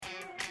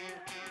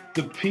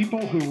The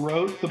people who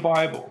wrote the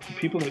Bible, the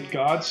people that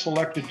God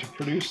selected to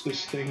produce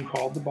this thing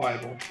called the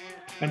Bible,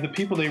 and the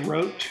people they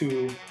wrote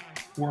to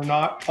were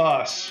not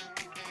us.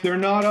 They're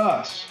not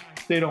us.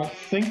 They don't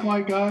think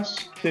like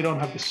us. They don't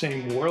have the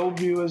same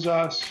worldview as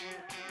us.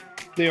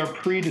 They are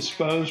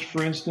predisposed,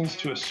 for instance,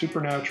 to a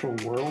supernatural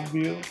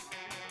worldview,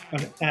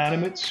 an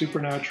animate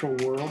supernatural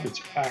world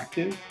that's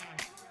active.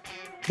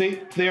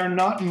 They are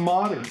not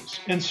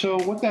moderns. And so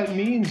what that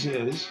means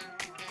is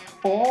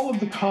all of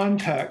the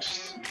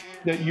contexts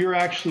that you're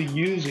actually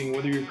using,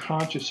 whether you're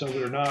conscious of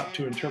it or not,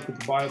 to interpret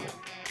the Bible,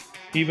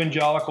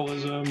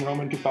 evangelicalism,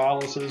 Roman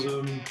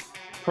Catholicism,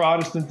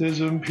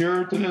 Protestantism,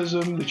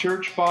 Puritanism, the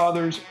Church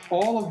Fathers,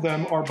 all of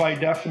them are by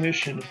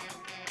definition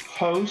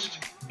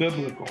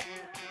post-biblical.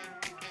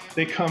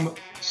 They come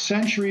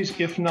centuries,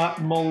 if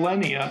not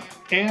millennia,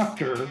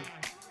 after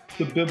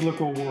the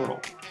biblical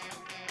world.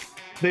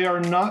 They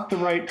are not the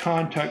right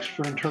context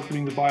for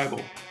interpreting the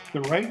Bible.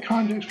 The right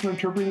context for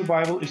interpreting the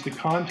Bible is the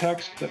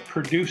context that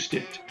produced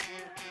it,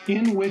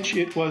 in which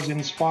it was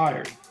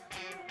inspired.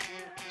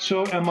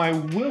 So am I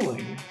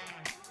willing,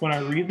 when I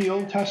read the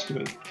Old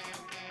Testament,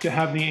 to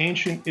have the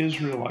ancient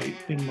Israelite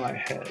in my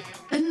head?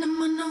 And I'm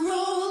on a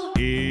roll.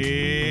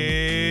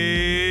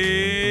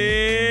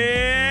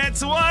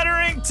 It's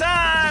watering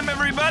time,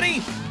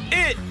 everybody.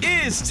 It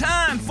is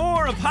time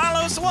for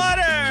Apollos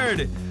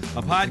Watered,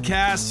 a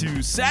podcast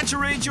to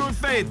saturate your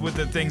faith with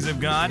the things of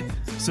God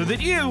so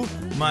that you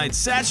might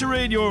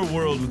saturate your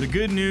world with the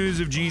good news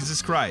of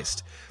Jesus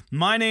Christ.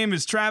 My name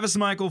is Travis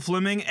Michael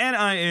Fleming, and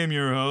I am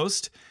your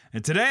host.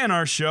 And today on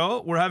our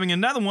show, we're having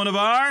another one of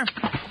our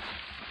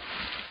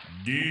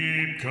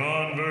Deep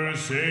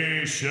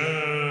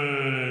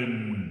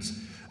Conversations.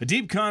 A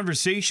deep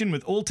conversation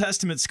with Old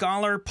Testament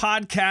scholar,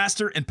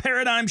 podcaster, and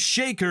paradigm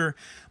shaker,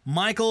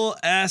 Michael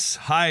S.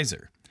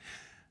 Heiser.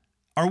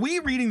 Are we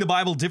reading the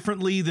Bible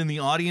differently than the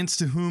audience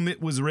to whom it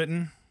was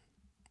written?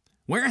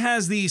 Where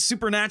has the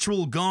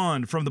supernatural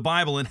gone from the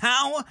Bible and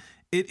how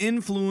it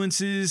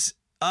influences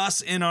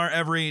us in our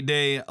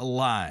everyday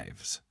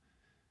lives?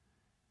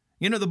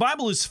 You know, the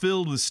Bible is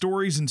filled with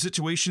stories and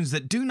situations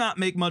that do not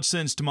make much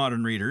sense to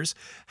modern readers.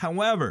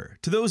 However,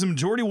 to those in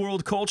majority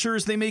world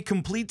cultures, they make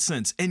complete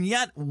sense, and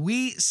yet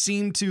we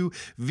seem to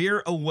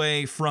veer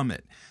away from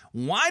it.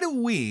 Why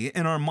do we,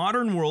 in our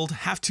modern world,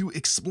 have to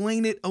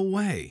explain it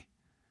away?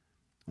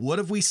 What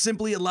if we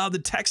simply allow the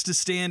text to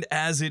stand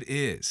as it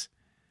is?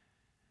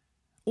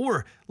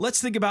 Or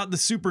let's think about the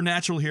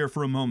supernatural here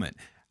for a moment.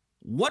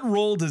 What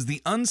role does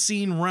the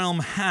unseen realm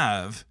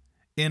have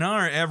in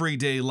our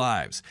everyday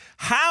lives?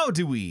 How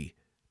do we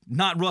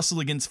not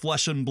wrestle against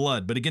flesh and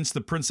blood, but against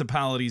the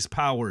principalities,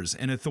 powers,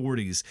 and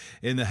authorities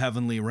in the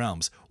heavenly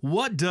realms?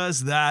 What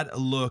does that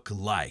look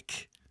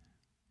like?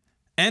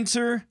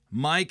 Enter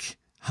Mike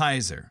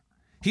Heiser.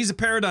 He's a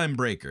paradigm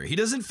breaker. He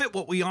doesn't fit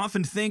what we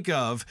often think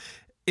of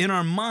in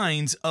our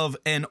minds of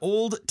an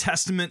Old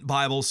Testament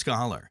Bible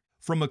scholar.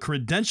 From a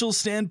credential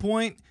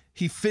standpoint,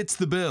 he fits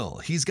the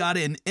bill. He's got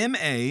an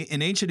MA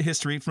in ancient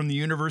history from the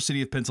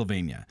University of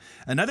Pennsylvania,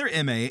 another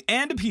MA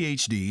and a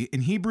PhD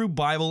in Hebrew,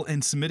 Bible,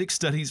 and Semitic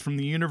studies from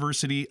the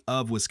University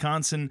of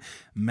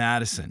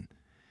Wisconsin-Madison.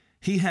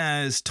 He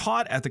has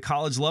taught at the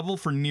college level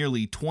for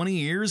nearly 20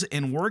 years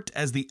and worked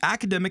as the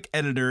academic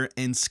editor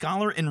and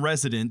scholar in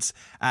residence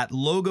at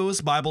Logos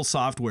Bible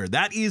Software.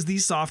 That is the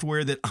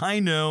software that I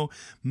know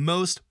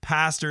most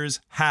pastors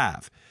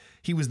have.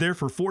 He was there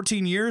for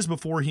 14 years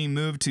before he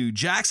moved to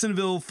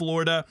Jacksonville,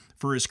 Florida,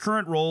 for his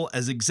current role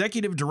as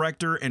executive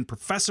director and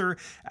professor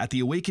at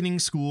the Awakening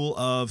School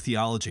of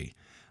Theology.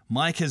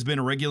 Mike has been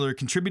a regular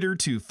contributor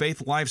to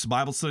Faith Life's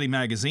Bible Study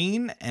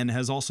magazine and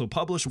has also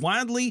published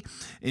widely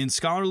in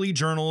scholarly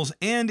journals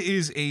and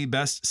is a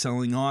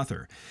best-selling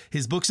author.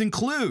 His books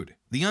include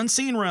The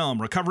Unseen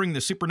Realm, Recovering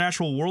the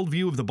Supernatural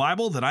Worldview of the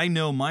Bible that I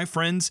know my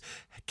friends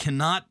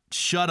cannot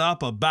shut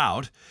up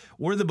about,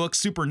 or the book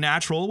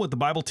Supernatural, What the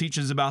Bible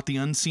Teaches About the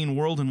Unseen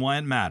World and Why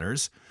It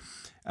Matters.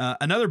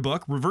 Another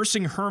book,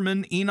 Reversing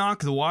Herman,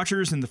 Enoch, the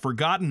Watchers, and the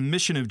Forgotten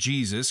Mission of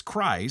Jesus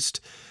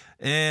Christ.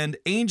 And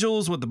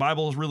Angels, What the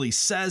Bible Really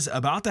Says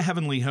About the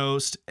Heavenly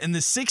Host, and the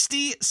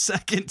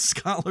 60-second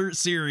scholar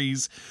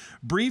series,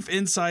 Brief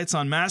Insights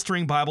on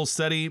Mastering Bible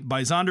Study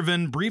by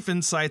Zondervan, Brief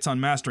Insights on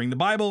Mastering the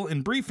Bible,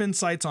 and Brief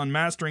Insights on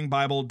Mastering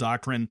Bible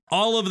Doctrine,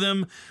 all of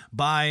them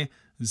by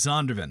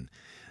Zondervan.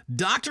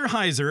 Dr.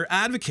 Heiser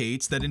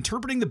advocates that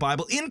interpreting the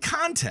Bible in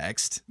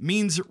context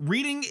means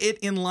reading it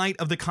in light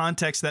of the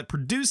context that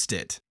produced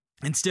it,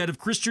 instead of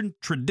Christian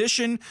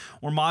tradition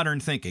or modern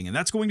thinking. And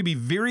that's going to be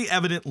very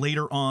evident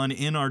later on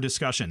in our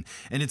discussion.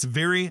 And it's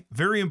very,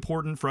 very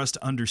important for us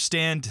to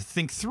understand, to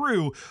think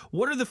through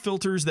what are the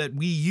filters that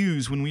we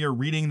use when we are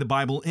reading the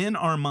Bible in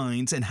our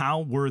minds and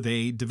how were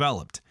they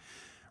developed.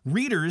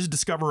 Readers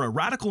discover a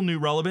radical new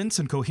relevance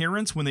and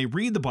coherence when they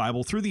read the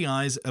Bible through the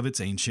eyes of its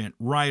ancient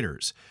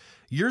writers.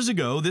 Years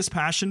ago, this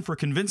passion for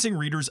convincing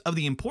readers of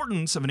the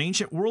importance of an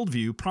ancient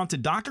worldview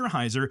prompted Dr.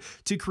 Heiser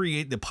to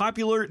create the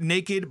popular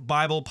Naked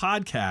Bible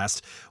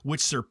podcast, which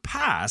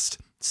surpassed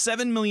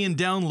 7 million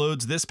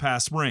downloads this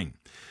past spring.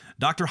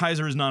 Dr.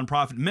 Heiser's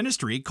nonprofit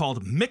ministry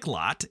called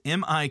Miqlat,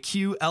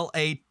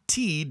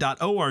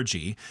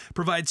 MIQLAT.org,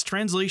 provides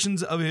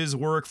translations of his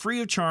work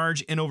free of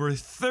charge in over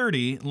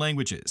 30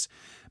 languages.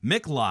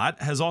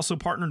 Miqlat has also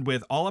partnered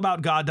with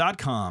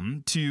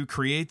allaboutgod.com to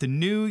create the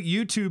new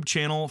YouTube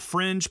channel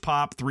Fringe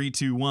Pop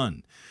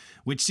 321,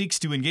 which seeks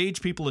to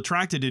engage people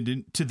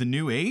attracted to the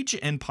New Age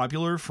and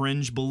popular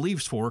fringe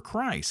beliefs for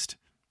Christ.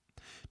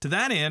 To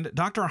that end,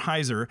 Dr.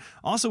 Heiser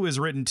also has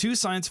written 2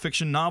 science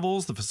fiction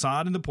novels, The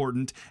Facade and the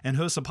Portent, and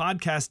hosts a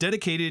podcast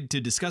dedicated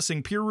to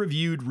discussing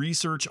peer-reviewed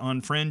research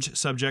on fringe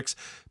subjects,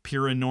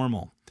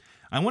 Paranormal.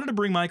 I wanted to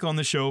bring Mike on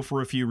the show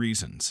for a few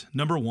reasons.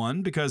 Number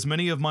one, because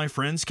many of my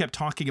friends kept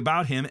talking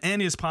about him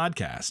and his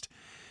podcast.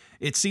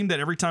 It seemed that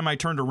every time I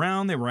turned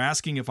around, they were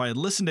asking if I had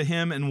listened to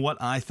him and what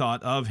I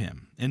thought of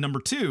him. And number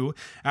two,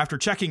 after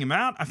checking him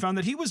out, I found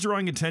that he was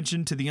drawing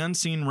attention to the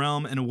unseen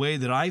realm in a way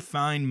that I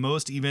find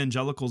most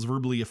evangelicals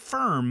verbally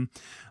affirm,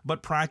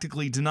 but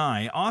practically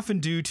deny, often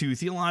due to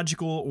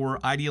theological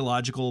or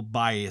ideological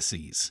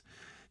biases.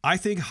 I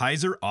think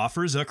Heiser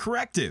offers a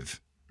corrective,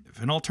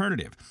 an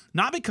alternative,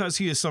 not because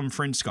he is some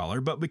fringe scholar,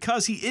 but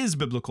because he is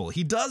biblical.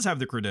 He does have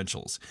the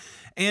credentials,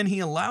 and he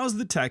allows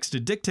the text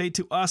to dictate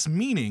to us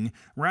meaning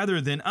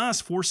rather than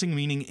us forcing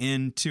meaning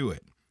into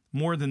it.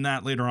 More than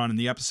that later on in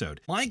the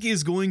episode. Mike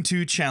is going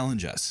to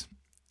challenge us.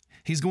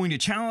 He's going to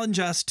challenge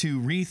us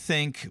to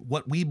rethink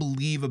what we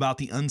believe about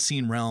the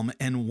unseen realm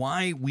and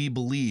why we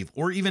believe,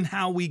 or even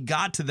how we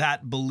got to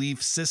that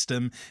belief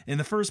system in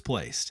the first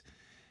place.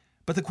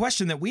 But the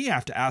question that we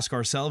have to ask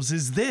ourselves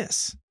is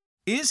this: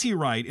 is he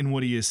right in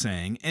what he is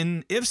saying?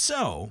 And if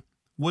so,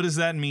 what does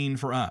that mean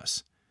for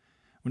us?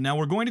 Now,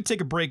 we're going to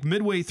take a break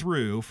midway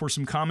through for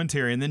some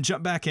commentary and then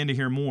jump back in to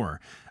hear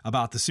more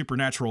about the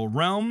supernatural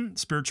realm,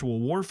 spiritual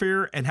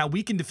warfare, and how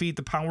we can defeat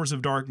the powers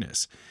of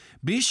darkness.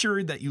 Be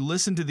sure that you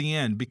listen to the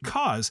end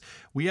because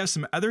we have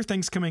some other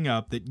things coming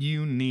up that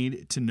you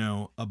need to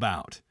know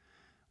about.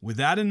 With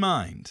that in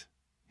mind,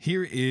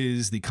 here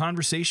is the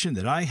conversation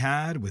that I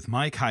had with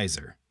Mike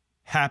Heiser.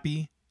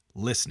 Happy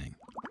listening.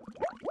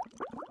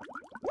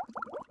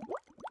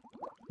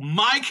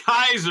 Mike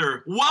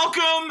Heiser,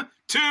 welcome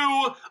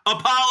to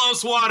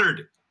Apollos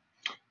Watered.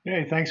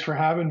 Hey, thanks for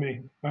having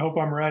me. I hope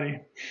I'm ready.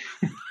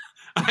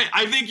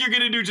 I think you're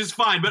going to do just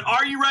fine, but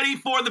are you ready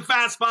for the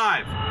Fast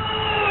Five?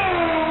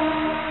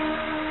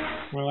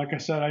 Well, like I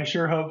said, I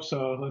sure hope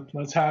so.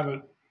 Let's have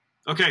it.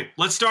 Okay,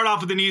 let's start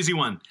off with an easy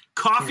one.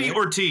 Coffee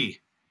or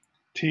tea?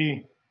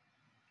 Tea.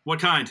 What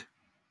kind?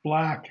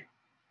 Black.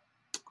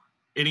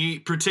 Any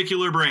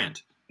particular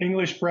brand?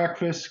 English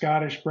breakfast,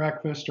 Scottish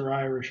breakfast, or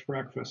Irish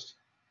breakfast.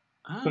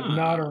 But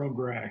not Earl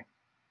Grey.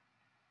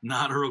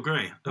 Not Earl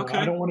Grey. Okay.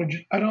 I don't want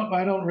to. I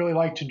don't really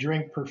like to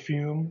drink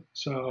perfume,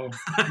 so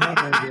not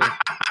Earl Grey.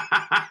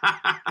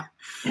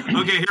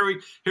 Okay,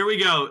 here we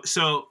go.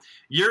 So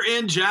you're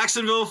in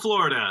Jacksonville,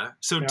 Florida.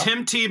 So yep.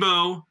 Tim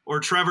Tebow or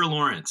Trevor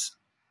Lawrence?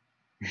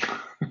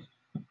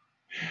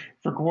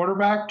 For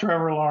quarterback,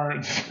 Trevor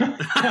Lawrence.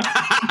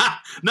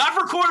 Not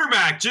for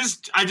quarterback.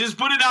 I just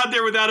put it out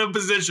there without a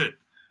position.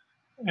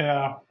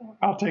 Yeah,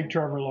 I'll take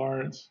Trevor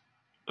Lawrence.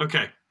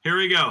 Okay. Here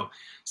we go.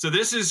 So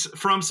this is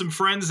from some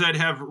friends that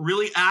have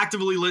really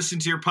actively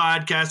listened to your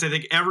podcast, I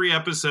think every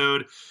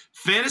episode.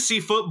 Fantasy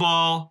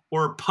football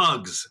or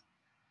Pugs?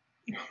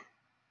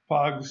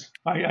 Pugs.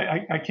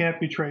 I can't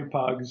betray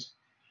Pugs.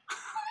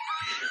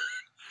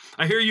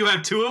 I hear you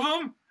have 2 of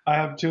them? I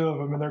have 2 of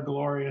them, and they're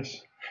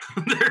glorious.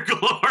 They're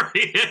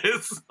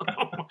glorious.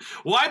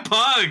 Why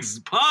Pugs?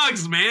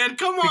 Pugs, man.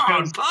 Come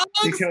on, Pugs.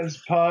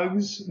 Because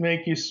Pugs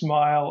make you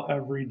smile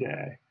every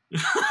day.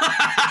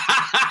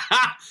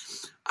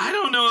 I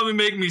don't know if it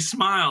make me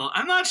smile.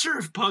 I'm not sure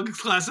if Pugs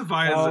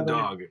classify as a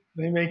dog.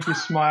 They make you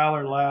smile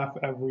or laugh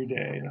every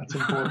day. That's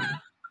important.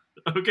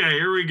 Okay,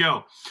 here we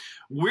go.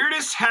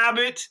 Weirdest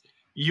habit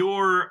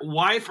your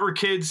wife or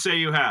kids say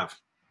you have?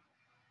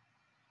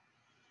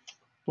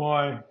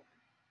 Boy,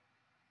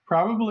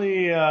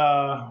 probably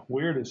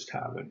weirdest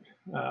habit.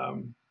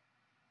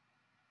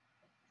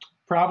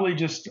 Probably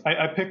just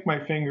I pick my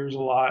fingers a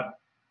lot.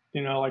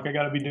 You know, like I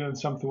got to be doing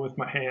something with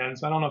my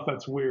hands. I don't know if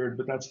that's weird,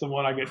 but that's the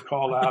one I get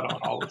called out on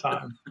all the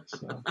time.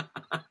 So.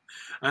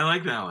 I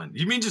like that one.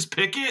 You mean just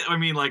pick it? I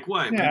mean, like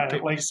what? Yeah,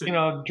 like,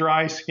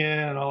 dry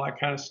skin and all that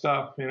kind of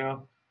stuff, I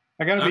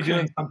got to be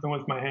doing something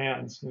with my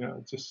hands, I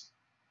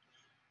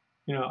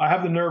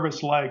have the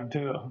nervous leg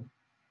too.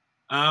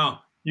 Oh.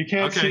 You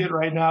can't see it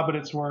right now, but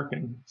it's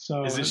working.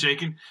 So is it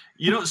shaking?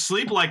 You don't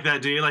sleep like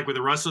that, do you? Like with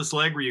a restless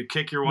leg where you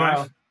kick your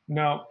wife?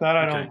 No, that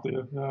I don't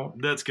do. No.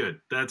 That's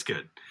good. That's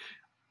good.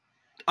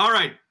 All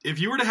right. If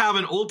you were to have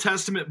an Old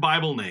Testament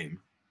Bible name,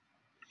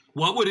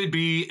 what would it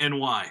be and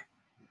why?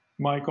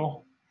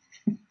 Michael.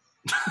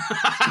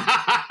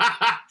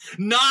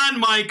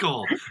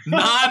 Non-Michael.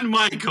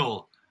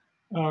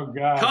 Oh,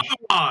 gosh. Come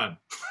on.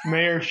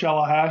 Mayor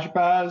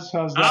Shalahashbaz.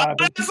 How's that?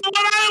 That's what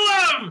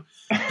I love.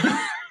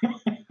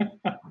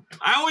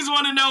 I always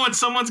want to know when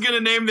someone's going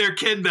to name their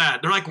kid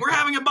that. They're like, we're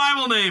having a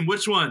Bible name.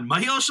 Which one?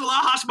 Mahil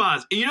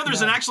Shalahashbaz. And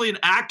there's actually an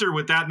actor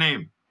with that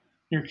name.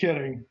 You're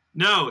kidding.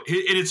 No,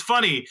 and it's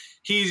funny.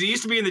 He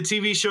used to be in the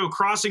TV show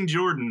Crossing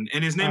Jordan,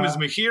 and his name is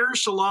Mahir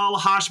Shalal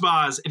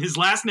Hashbaz, and his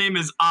last name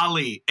is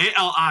Ali,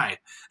 A-L-I.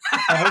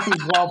 I hope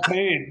he's well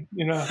paid.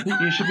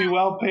 You should be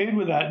well paid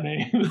with that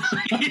name.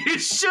 You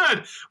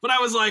should. But I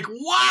was like,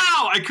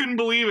 wow, I couldn't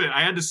believe it.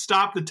 I had to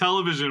stop the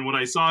television when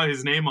I saw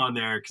his name on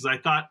there because I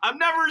thought, I've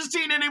never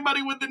seen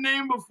anybody with the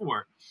name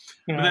before.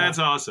 Yeah. But that's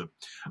awesome.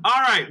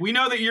 All right. We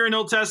know that you're an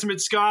Old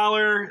Testament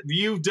scholar.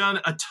 You've done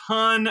a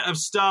ton of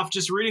stuff.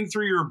 Just reading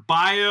through your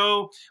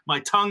bio, my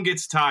tongue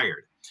gets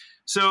tired.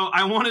 So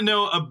I want to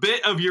know a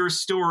bit of your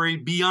story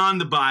beyond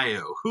the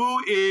bio.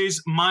 Who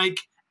is Mike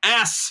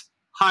S.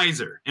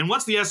 Heiser? And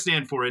what's the S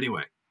stand for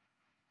anyway?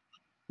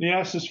 The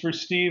S is for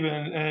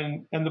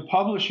Stephen. And the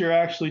publisher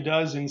actually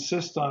does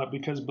insist on it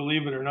because,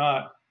 believe it or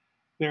not,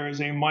 there is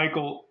a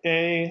Michael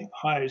A.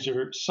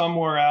 Heiser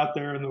somewhere out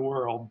there in the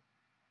world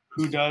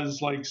who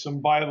does like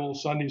some Bible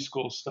Sunday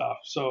school stuff.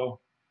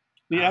 So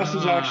the S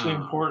is actually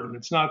important.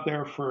 It's not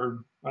there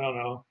for, I don't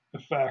know,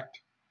 effect.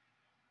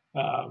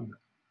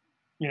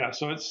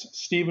 So it's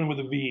Stephen with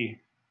a V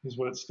is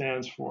what it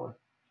stands for.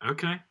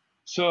 Okay.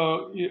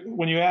 So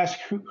when you ask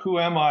who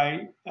am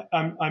I,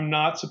 I'm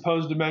not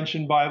supposed to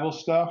mention Bible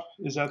stuff.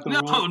 Is that the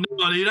rule?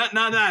 No,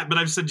 not that. But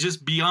I've said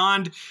just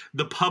beyond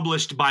the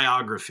published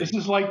biography. This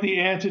is like the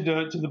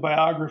antidote to the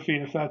biography,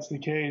 if that's the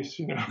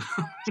case.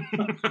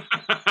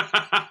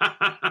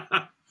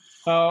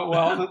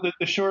 Well,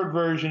 the short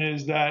version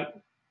is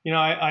that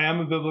I am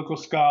a biblical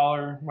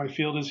scholar. My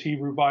field is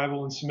Hebrew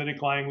Bible and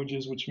Semitic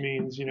languages, which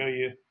means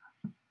you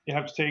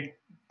have to take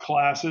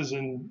classes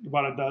in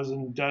about a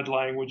dozen dead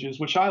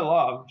languages, which I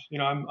loved.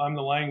 I'm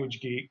the language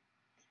geek,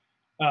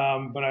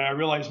 but I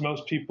realize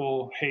most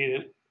people hate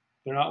it.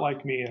 They're not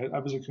like me. I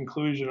was a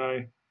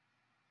conclusion.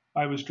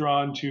 I was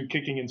drawn to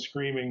kicking and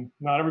screaming.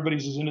 Not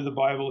everybody's as into the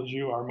Bible as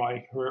you are,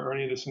 Mike, or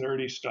any of this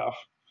nerdy stuff.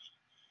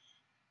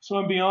 So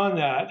I'm beyond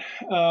that.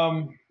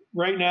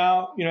 Right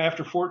now,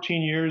 after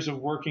 14 years of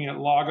working at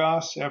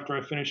Logos, after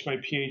I finished my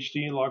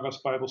PhD in Logos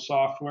Bible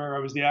Software, I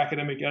was the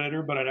academic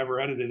editor, but I never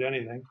edited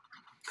anything.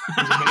 It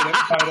was a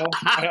made-up title.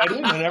 I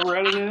didn't. I never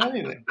edited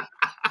anything.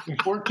 In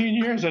 14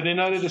 years, I didn't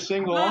edit a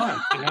single line.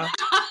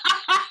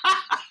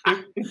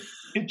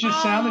 It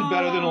just sounded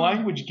better than a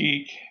language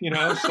geek.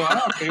 So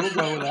okay, we'll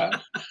go with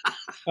that.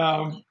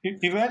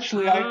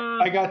 Eventually,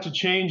 I got to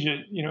change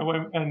it.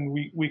 And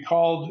we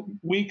called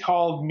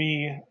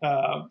me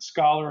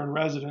scholar in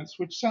residence,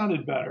 which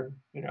sounded better.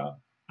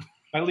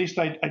 At least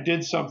I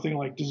did something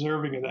like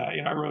deserving of that.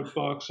 I wrote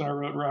books and I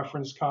wrote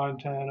reference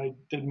content. I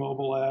did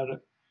mobile ed.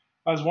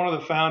 I was one of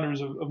the founders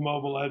of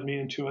Mobile Ed, me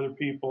and two other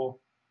people.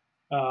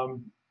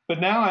 But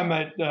now I'm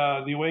at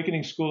the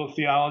Awakening School of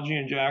Theology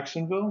in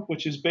Jacksonville,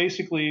 which is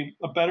basically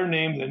a better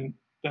name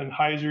than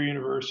Heiser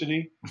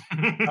University.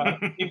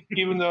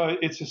 Even though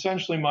it's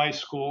essentially my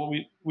school,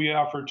 we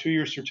offer a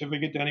 2-year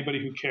certificate to anybody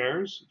who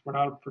cares. We're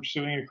not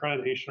pursuing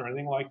accreditation or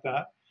anything like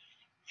that.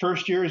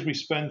 First year is we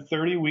spend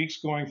 30 weeks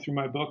going through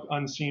my book,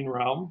 Unseen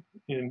Realm,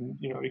 in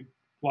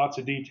lots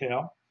of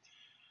detail.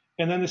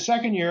 And then the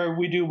second year,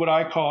 we do what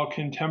I call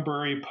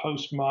contemporary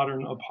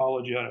postmodern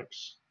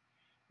apologetics.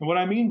 And what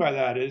I mean by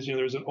that is,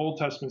 there's an Old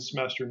Testament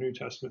semester, New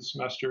Testament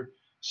semester,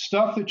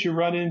 stuff that you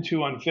run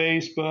into on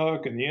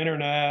Facebook and the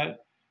internet,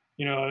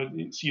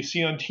 you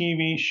see on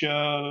TV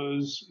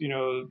shows,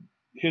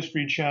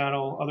 History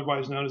Channel,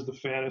 otherwise known as the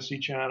Fantasy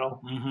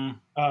Channel.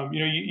 Mm-hmm.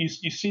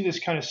 You see this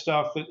kind of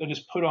stuff that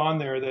is put on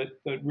there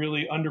that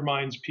really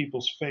undermines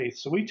people's faith.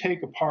 So we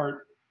take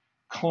apart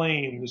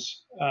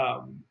claims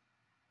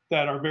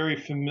that are very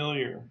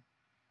familiar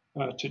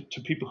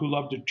to people who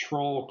love to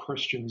troll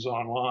Christians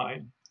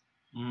online.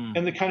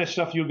 And the kind of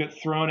stuff you'll get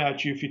thrown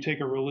at you if you take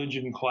a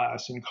religion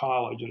class in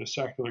college at a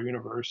secular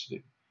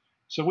university.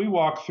 So we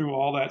walk through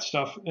all that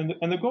stuff.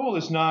 And the goal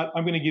is not,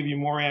 I'm going to give you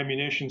more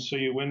ammunition so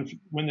you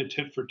win the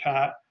tit for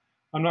tat.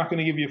 I'm not going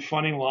to give you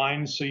funny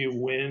lines so you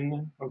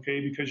win,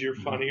 okay, because you're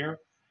funnier.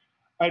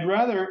 I'd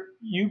rather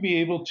you be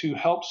able to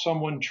help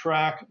someone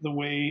track the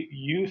way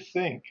you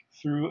think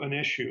through an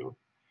issue.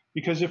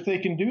 Because if they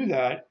can do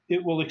that,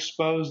 it will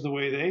expose the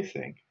way they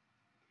think.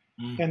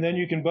 And then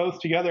you can both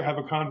together have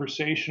a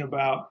conversation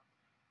about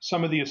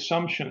some of the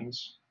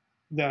assumptions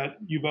that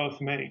you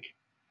both make.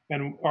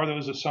 And are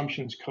those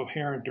assumptions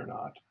coherent or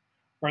not?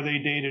 Are they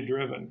data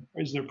driven?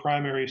 Is there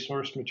primary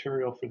source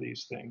material for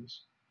these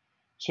things?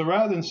 So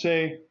rather than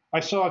say,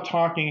 I saw a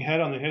talking head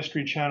on the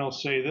History Channel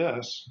say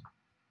this,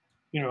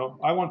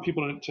 I want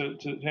people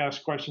to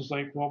ask questions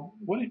like, well,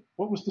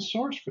 what was the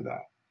source for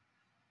that?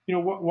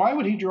 Why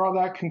would he draw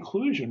that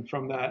conclusion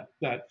from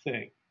that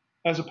thing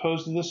as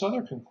opposed to this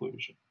other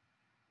conclusion?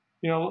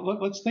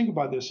 Let's think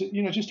about this.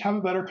 Just have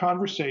a better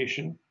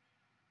conversation.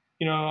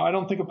 I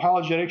don't think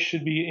apologetics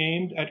should be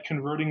aimed at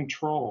converting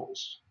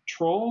trolls.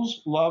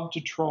 Trolls love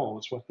to troll.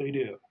 It's what they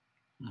do.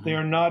 Mm-hmm. They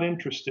are not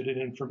interested in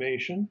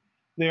information.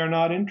 They are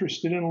not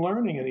interested in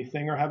learning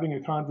anything or having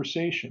a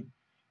conversation.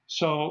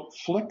 So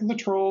flick the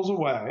trolls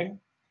away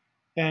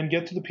and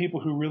get to the people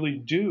who really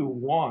do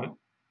want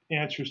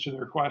answers to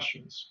their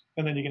questions.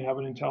 And then you can have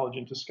an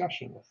intelligent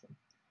discussion with them.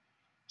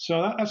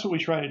 So that's what we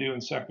try to do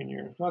in second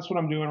year. That's what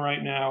I'm doing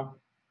right now.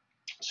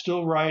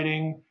 Still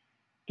writing,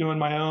 doing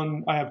my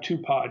own. I have 2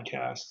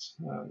 podcasts.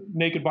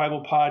 Naked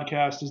Bible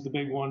Podcast is the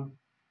big one.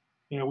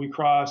 We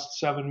crossed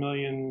 7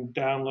 million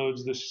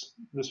downloads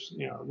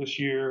this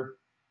year.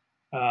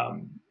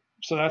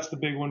 So that's the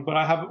big one. But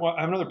I have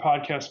another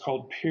podcast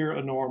called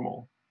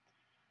Peer-a-Normal,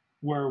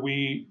 where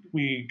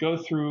we go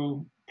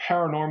through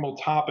paranormal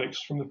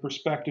topics from the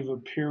perspective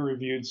of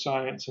peer-reviewed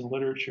science and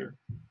literature.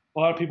 A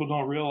lot of people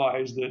don't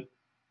realize that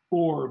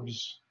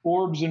orbs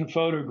in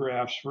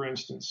photographs, for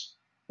instance,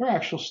 there are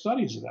actual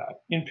studies of that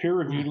in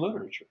peer-reviewed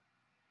literature.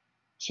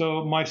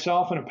 So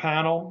myself and a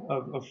panel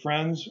of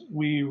friends,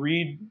 we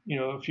read,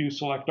 a few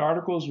select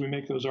articles. We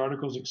make those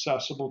articles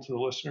accessible to the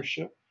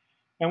listenership,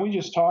 and we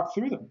just talk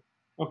through them.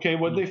 Okay,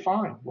 what did they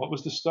find? What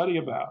was the study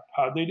about?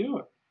 How did they do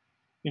it?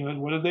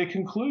 What did they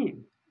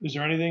conclude? Is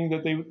there anything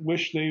that they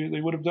wish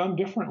they would have done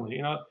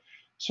differently?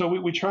 So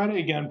we try to,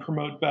 again,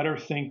 promote better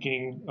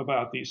thinking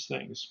about these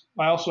things.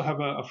 I also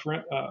have a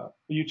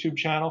YouTube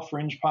channel,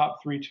 Fringe Pop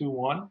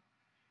 321,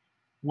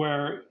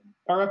 where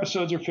our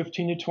episodes are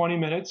 15 to 20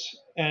 minutes,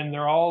 and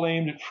they're all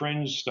aimed at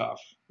fringe stuff,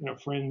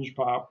 fringe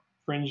pop,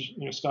 fringe,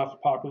 stuff,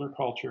 popular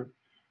culture,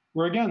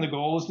 where, again, the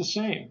goal is the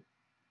same.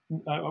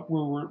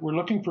 We're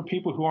looking for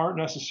people who aren't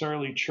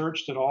necessarily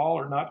churched at all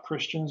or not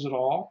Christians at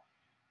all,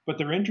 but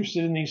they're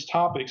interested in these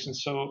topics. And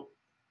so,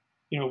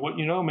 what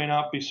may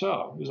not be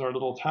so is our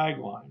little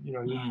tagline.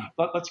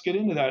 Let's get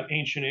into that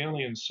ancient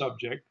alien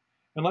subject,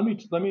 and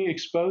let me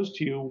expose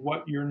to you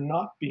what you're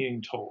not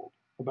being told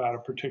about a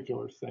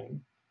particular thing.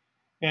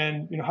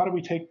 And how do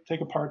we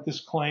take apart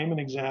this claim and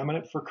examine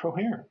it for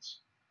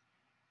coherence?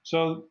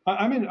 So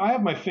I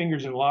have my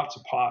fingers in lots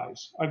of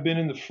pies. I've been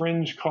in the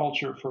fringe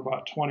culture for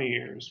about 20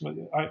 years.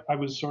 I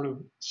was sort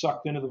of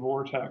sucked into the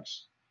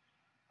vortex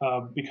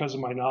because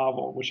of my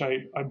novel, which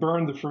I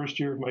burned the first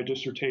year of my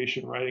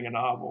dissertation writing a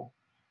novel.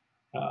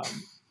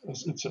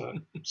 It's a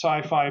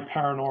sci-fi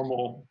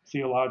paranormal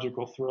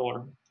theological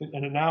thriller,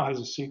 and it now has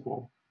a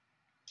sequel.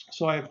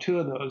 So I have 2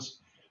 of those.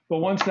 But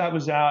once that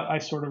was out, I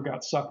sort of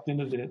got sucked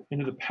into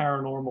the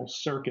paranormal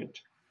circuit.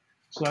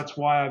 So that's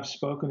why I've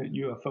spoken at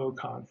UFO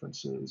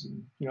conferences,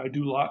 and I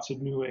do lots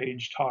of New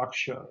Age talk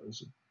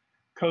shows.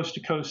 Coast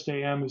to Coast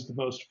AM is the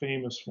most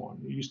famous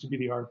one. It used to be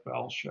the Art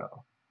Bell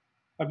Show.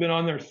 I've been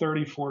on there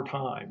 34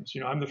 times.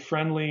 I'm the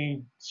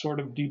friendly, sort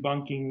of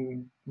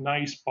debunking,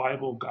 nice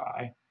Bible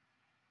guy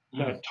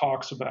that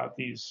talks about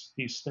these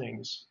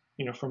things,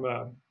 from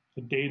a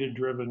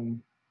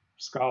data-driven,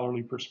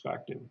 scholarly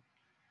perspective.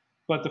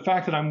 But the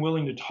fact that I'm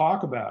willing to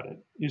talk about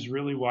it is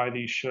really why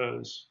these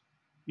shows,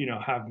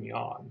 have me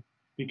on.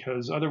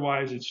 Because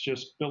otherwise it's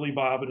just Billy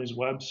Bob and his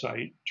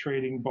website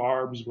trading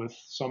barbs with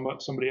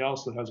somebody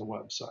else that has a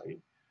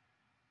website.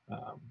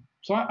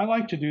 So I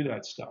like to do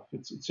that stuff.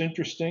 It's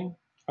interesting.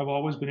 I've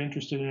always been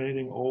interested in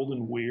anything old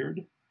and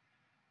weird.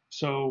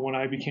 So when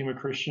I became a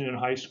Christian in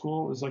high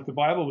school, it was like the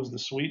Bible was the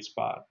sweet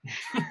spot.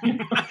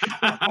 And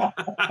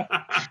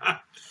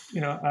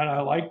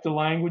I liked the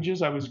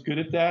languages. I was good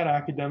at that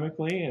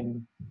academically,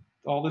 and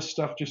all this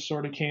stuff just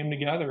sort of came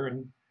together,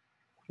 and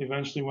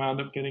eventually wound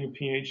up getting a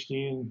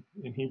PhD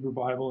in Hebrew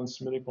Bible and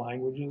Semitic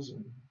languages,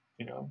 and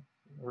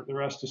the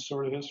rest is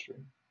sort of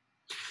history.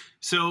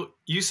 So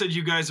you said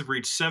you guys have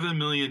reached 7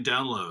 million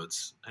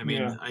downloads. I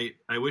mean, yeah.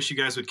 I wish you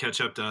guys would catch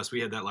up to us.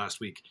 We had that last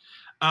week.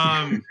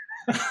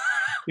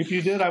 If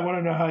you did, I want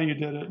to know how you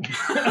did it.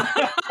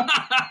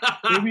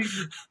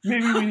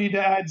 maybe we need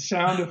to add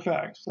sound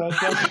effects. That's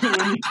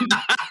what we need.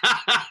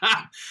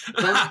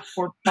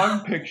 Or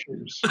pug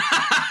pictures.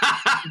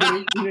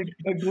 Get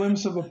a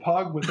glimpse of a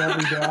pug with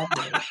every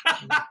download.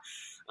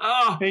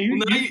 Oh, hey,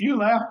 you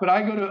laugh, but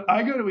I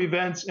go to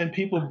events and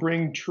people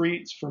bring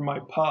treats for my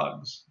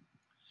pugs.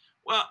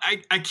 Well,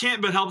 I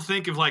can't but help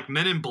think of like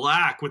Men in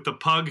Black with the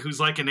pug who's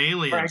like an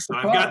alien. Frank so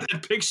I've got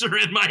that picture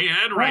in my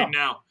head right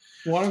now.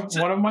 One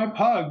of my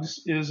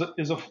pugs is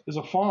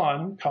a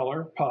fawn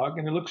color pug,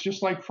 and it looks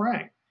just like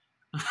Frank.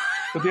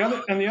 But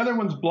the other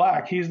one's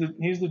black. He's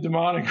the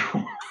demonic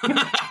one.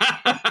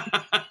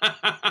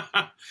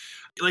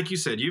 Like you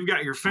said, you've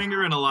got your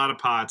finger in a lot of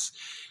pots,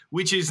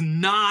 which is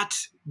not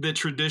the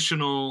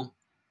traditional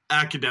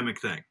academic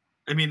thing.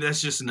 I mean,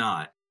 that's just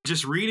not.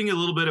 Just reading a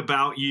little bit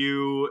about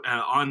you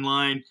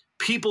online,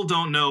 people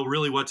don't know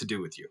really what to do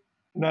with you.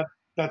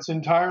 That's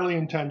entirely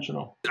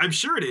intentional. I'm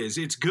sure it is.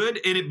 It's good,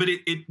 but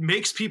it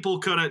makes people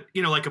kind of,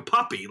 like a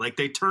puppy. Like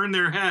they turn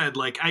their head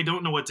like, I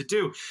don't know what to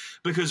do.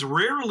 Because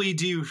rarely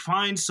do you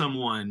find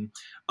someone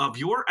of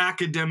your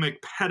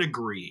academic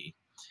pedigree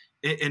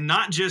and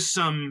not just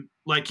some,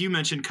 like you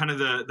mentioned, kind of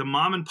the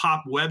mom and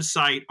pop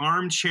website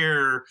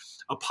armchair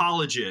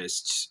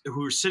apologists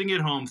who are sitting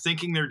at home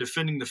thinking they're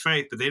defending the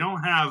faith, but they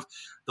don't have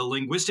the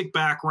linguistic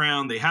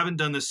background. They haven't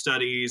done the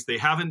studies. They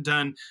haven't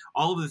done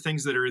all of the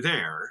things that are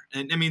there.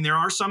 And I mean, there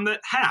are some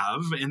that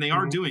have, and they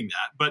are doing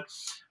that. But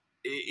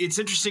it's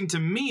interesting to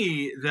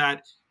me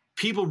that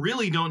people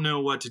really don't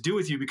know what to do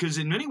with you, because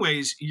in many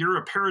ways you're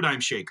a paradigm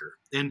shaker.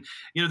 And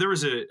there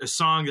was a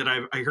song that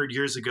I heard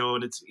years ago,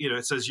 and it's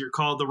it says you're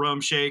called the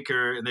Rome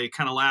Shaker, and they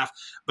kind of laugh.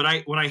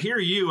 But when I hear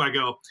you, I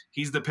go,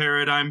 he's the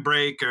paradigm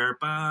breaker.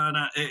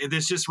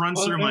 This just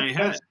runs through my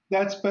head.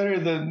 That's better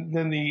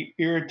than the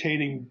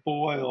irritating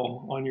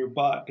boil on your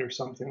butt or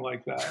something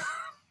like that.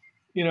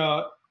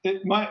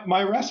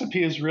 My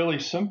recipe is really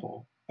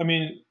simple. I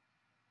mean,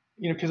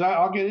 because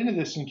I'll get into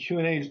this in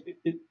Q&As.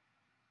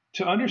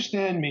 To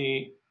understand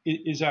me,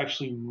 it is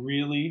actually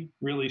really,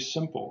 really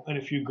simple. And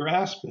if you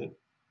grasp it,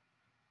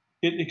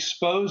 it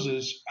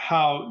exposes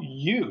how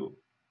you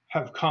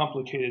have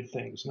complicated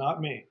things, not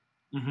me.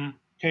 Mm-hmm.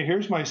 Okay,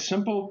 here's my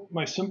simple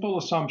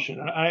assumption.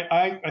 And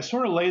I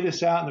sort of lay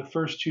this out in the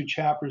first 2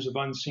 chapters of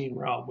Unseen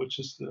Realm, which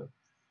is the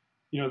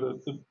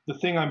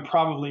thing I'm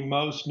probably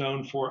most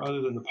known for,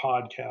 other than the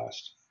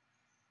podcast.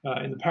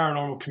 In the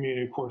paranormal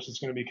community, of course, it's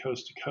going to be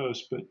coast to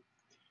coast. But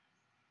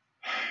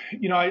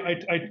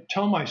I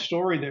tell my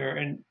story there,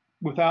 and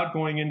without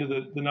going into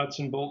the nuts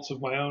and bolts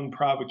of my own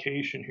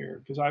provocation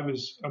here, because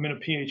I'm in a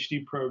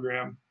PhD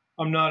program.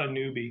 I'm not a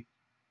newbie.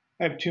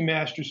 I have 2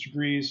 master's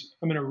degrees.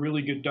 I'm in a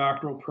really good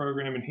doctoral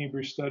program in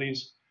Hebrew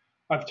studies.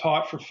 I've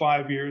taught for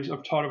 5 years.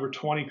 I've taught over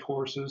 20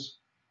 courses,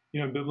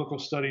 biblical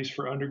studies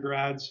for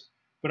undergrads.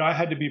 But I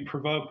had to be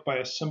provoked by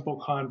a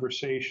simple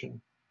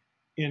conversation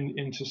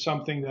into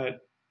something that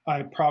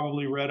I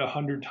probably read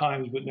 100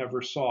 times but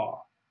never saw.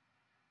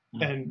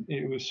 And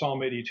it was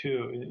Psalm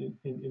 82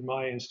 in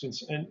my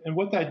instance. And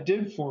what that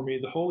did for me,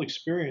 the whole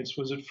experience,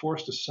 was it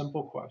forced a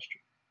simple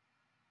question.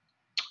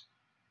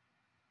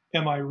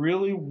 Am I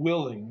really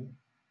willing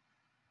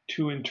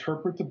to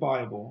interpret the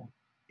Bible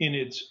in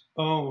its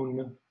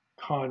own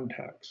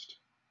context?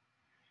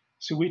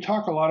 So we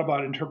talk a lot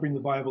about interpreting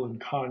the Bible in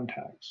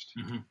context.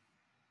 Mm-hmm.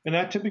 And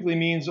that typically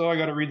means, I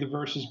got to read the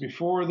verses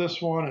before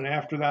this one and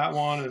after that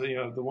one, and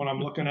the one I'm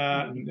looking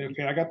at. And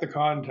okay, I got the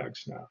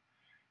context now.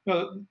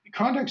 No,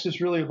 context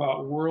is really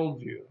about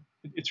worldview.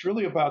 It's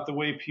really about the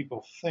way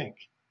people think.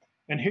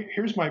 And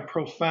here's my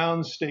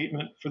profound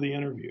statement for the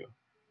interview.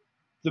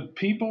 The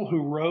people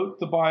who wrote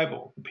the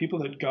Bible, the people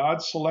that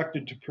God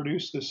selected to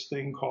produce this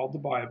thing called the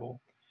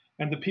Bible,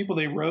 and the people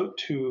they wrote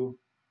to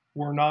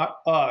were not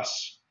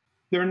us.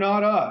 They're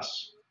not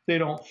us. They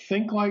don't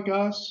think like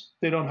us.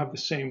 They don't have the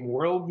same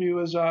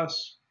worldview as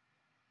us.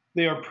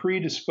 They are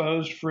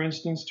predisposed, for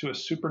instance, to a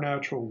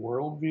supernatural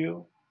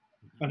worldview,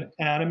 an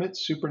animate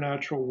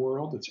supernatural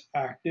world that's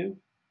active.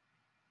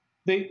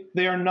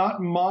 They are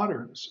not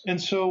moderns.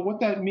 And so what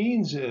that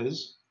means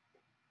is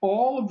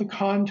all of the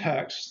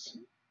contexts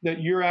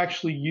that you're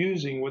actually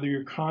using, whether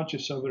you're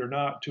conscious of it or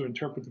not, to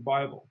interpret the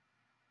Bible,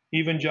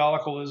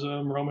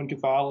 evangelicalism, Roman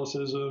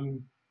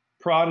Catholicism,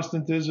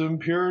 Protestantism,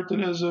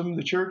 Puritanism,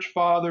 the Church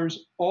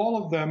Fathers,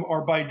 all of them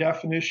are by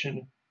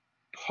definition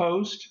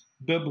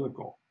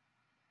post-biblical.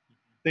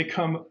 They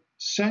come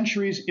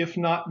centuries, if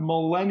not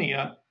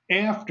millennia,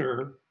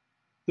 after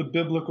the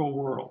biblical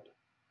world.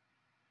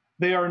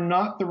 They are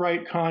not the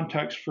right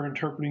context for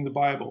interpreting the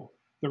Bible.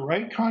 The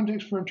right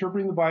context for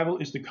interpreting the Bible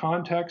is the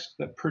context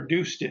that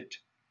produced it,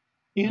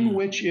 in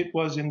which it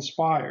was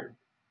inspired.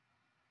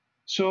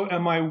 So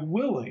am I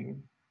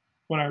willing,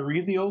 when I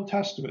read the Old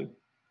Testament,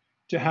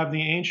 to have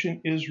the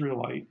ancient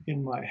Israelite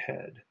in my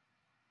head?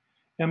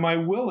 Am I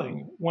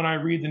willing, when I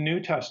read the New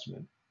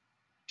Testament,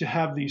 to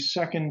have the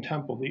Second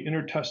Temple, the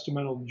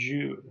intertestamental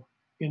Jew,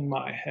 in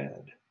my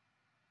head?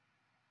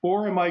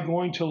 Or am I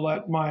going to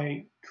let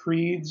my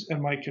creeds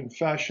and my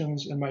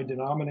confessions and my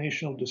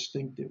denominational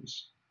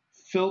distinctives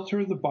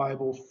filter the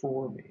Bible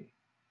for me?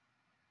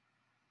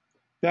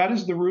 That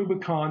is the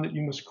Rubicon that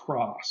you must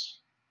cross.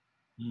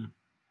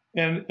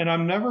 And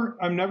I'm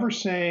never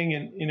saying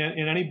in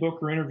any book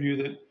or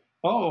interview that,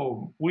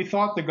 we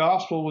thought the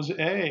gospel was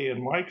A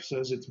and Mike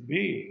says it's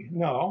B.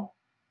 No,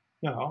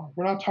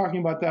 we're not talking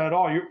about that at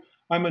all.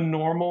 I'm a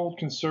normal,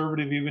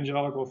 conservative,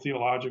 evangelical,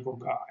 theological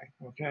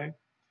guy, okay?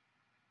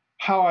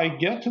 How I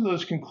get to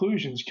those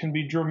conclusions can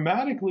be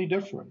dramatically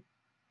different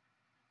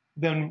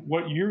than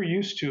what you're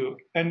used to.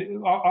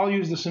 And I'll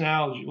use this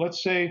analogy.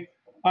 Let's say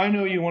I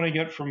know you want to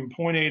get from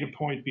point A to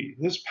point B,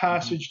 this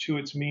passage to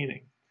its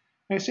meaning.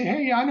 And I say,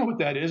 hey, yeah, I know what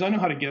that is. I know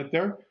how to get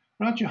there.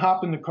 Why don't you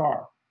hop in the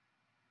car?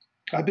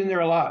 I've been there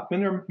a lot, been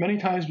there many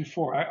times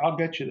before. I'll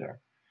get you there.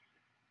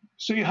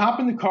 So you hop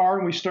in the car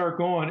and we start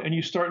going, and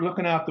you start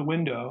looking out the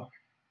window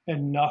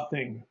and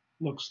nothing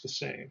looks the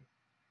same.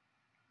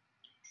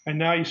 And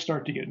now you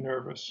start to get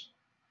nervous.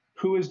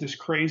 Who is this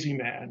crazy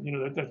man,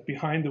 that's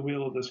behind the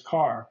wheel of this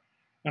car?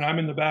 And I'm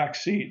in the back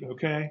seat,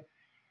 okay?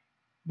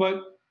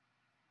 But,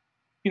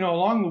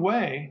 along the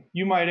way,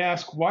 you might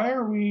ask, why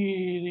are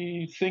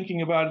we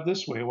thinking about it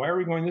this way? Why are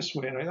we going this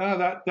way? And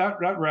that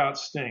route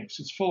stinks.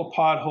 It's full of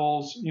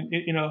potholes.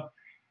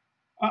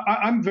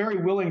 I'm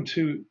very willing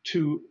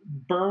to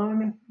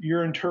burn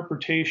your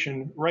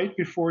interpretation right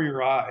before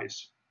your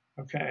eyes,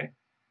 okay?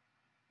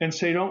 And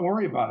say, don't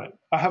worry about it.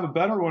 I have a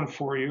better one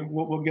for you.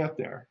 We'll get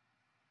there.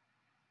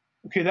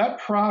 Okay, that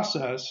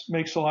process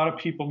makes a lot of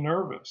people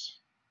nervous.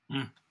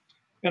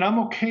 And I'm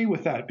okay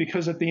with that,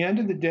 because at the end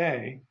of the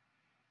day,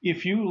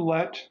 if you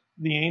let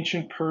the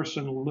ancient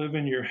person live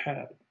in your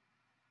head,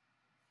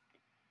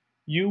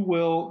 you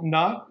will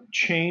not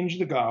change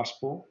the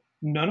gospel.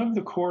 None of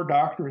the core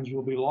doctrines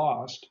will be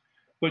lost,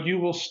 but you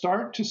will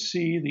start to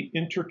see the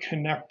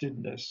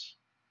interconnectedness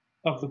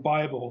of the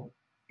Bible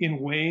in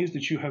ways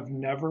that you have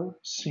never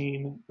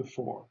seen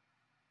before.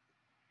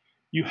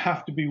 You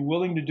have to be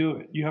willing to do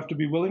it. You have to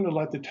be willing to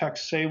let the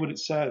text say what it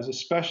says,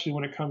 especially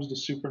when it comes to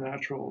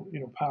supernatural,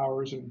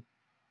 powers and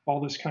all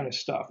this kind of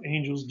stuff,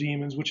 angels,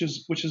 demons, which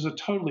is a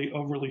totally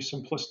overly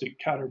simplistic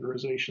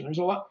categorization.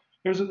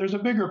 There's a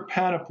bigger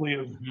panoply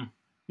of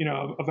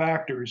of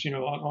actors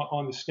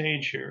on the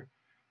stage here,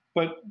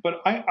 but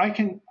I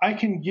can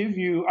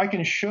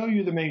show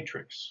you the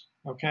matrix.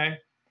 Okay,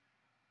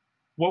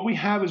 what we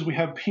have is we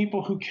have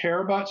people who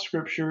care about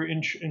Scripture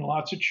in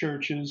lots of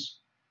churches.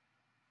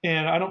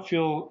 And I don't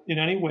feel in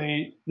any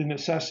way the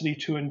necessity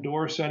to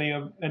endorse any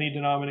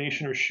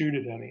denomination or shoot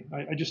at any.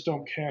 I just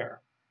don't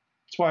care.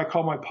 That's why I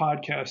call my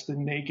podcast the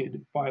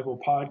Naked Bible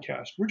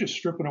Podcast. We're just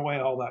stripping away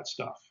all that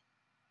stuff.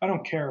 I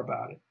don't care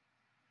about it.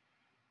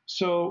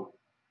 So,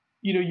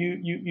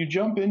 you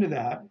jump into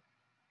that,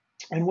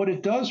 and what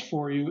it does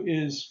for you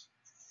is,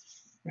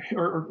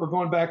 or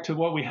going back to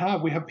what we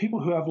have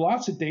people who have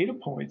lots of data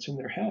points in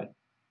their head.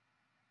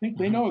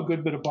 They know a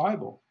good bit of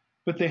Bible,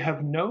 but they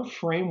have no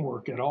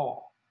framework at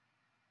all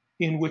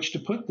in which to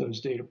put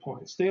those data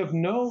points. They have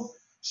no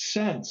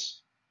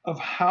sense of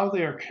how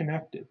they are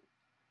connected.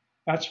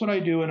 That's what I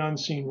do in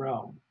Unseen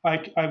Realm.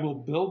 I will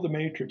build the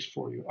matrix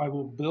for you. I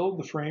will build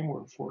the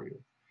framework for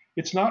you.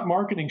 It's not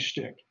marketing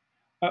shtick.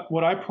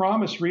 What I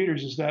promise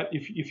readers is that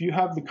if you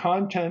have the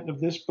content of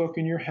this book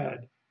in your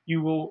head,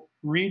 you will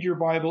read your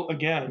Bible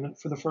again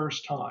for the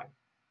first time.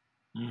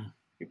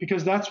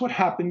 Because that's what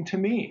happened to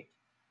me.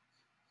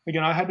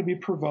 Again, I had to be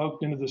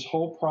provoked into this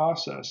whole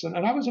process. And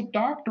I was a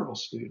doctoral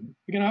student.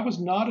 Again, I was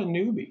not a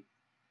newbie.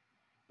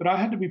 But I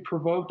had to be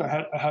provoked.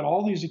 I had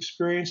all these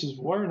experiences.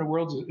 Where in the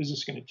world is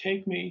this going to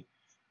take me?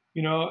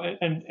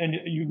 And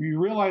you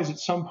realize at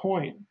some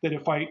point that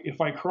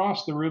if I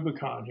cross the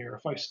Rubicon here,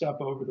 if I step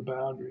over the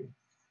boundary,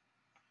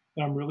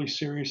 and I'm really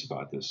serious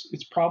about this,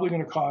 it's probably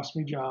going to cost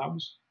me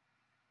jobs.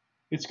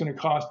 It's going to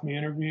cost me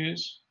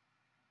interviews.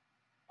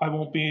 I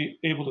won't be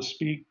able to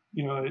speak,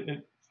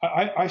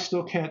 I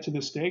still can't to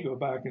this day go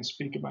back and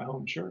speak at my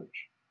home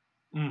church.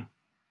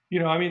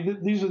 These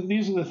are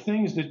the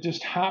things that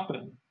just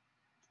happen.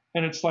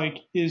 And it's like,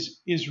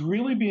 is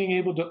really being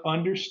able to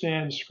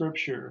understand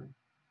Scripture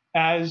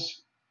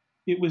as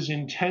it was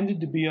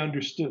intended to be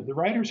understood. The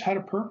writers had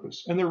a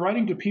purpose, and they're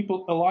writing to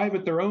people alive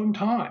at their own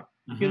time,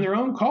 in their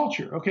own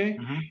culture, okay?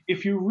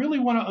 If you really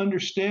want to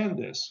understand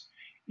this,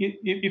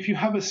 if you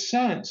have a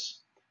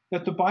sense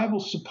that the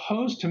Bible's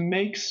supposed to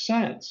make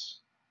sense,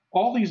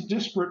 all these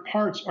disparate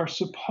parts are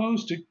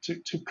supposed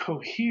to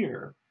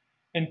cohere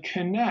and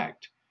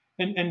connect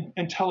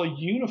and tell a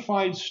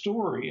unified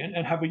story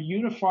and have a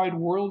unified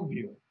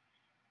worldview,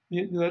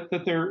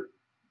 that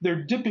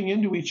they're dipping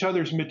into each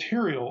other's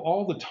material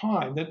all the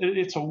time, that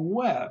it's a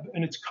web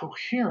and it's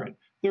coherent.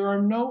 There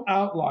are no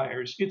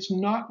outliers. It's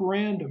not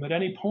random at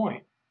any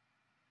point.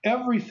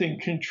 Everything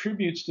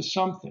contributes to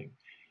something.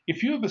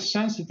 If you have a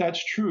sense that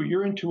that's true,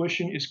 your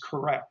intuition is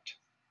correct.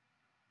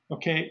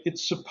 Okay,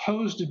 it's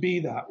supposed to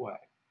be that way.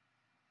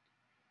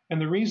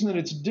 And the reason that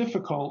it's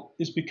difficult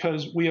is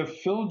because we have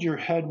filled your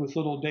head with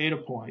little data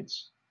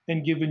points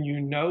and given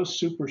you no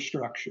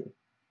superstructure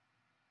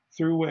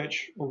through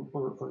which,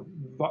 or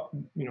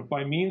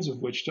by means of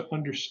which to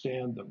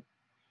understand them.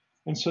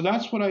 And so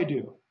that's what I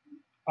do.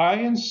 I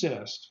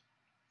insist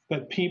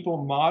that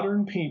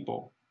modern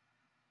people,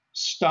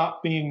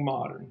 stop being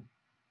modern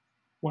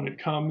when it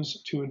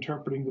comes to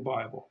interpreting the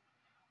Bible.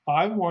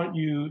 I want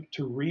you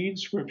to read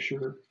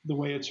Scripture the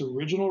way its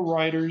original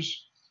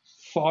writers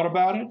thought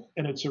about it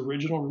and its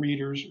original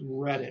readers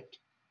read it.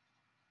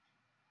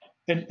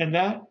 And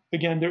that,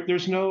 again,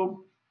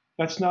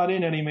 that's not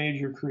in any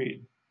major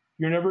creed.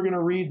 You're never going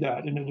to read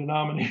that in a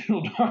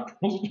denominational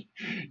doctrine.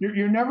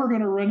 You're never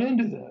going to run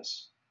into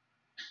this.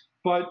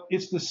 But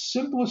it's the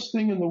simplest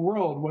thing in the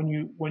world when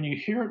you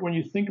hear it, when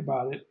you think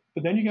about it.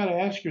 But then you got to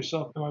ask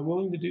yourself, am I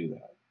willing to do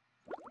that?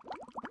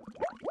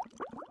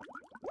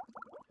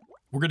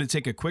 We're going to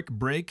take a quick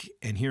break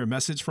and hear a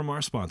message from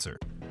our sponsor.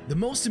 The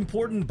most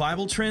important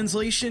Bible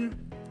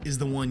translation is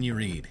the one you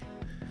read.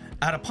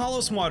 At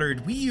Apollos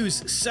Watered, we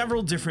use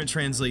several different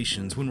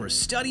translations when we're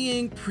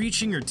studying,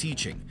 preaching, or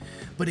teaching.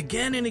 But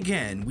again and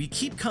again, we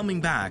keep coming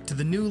back to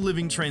the New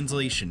Living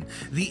Translation,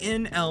 the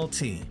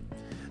NLT.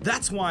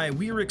 That's why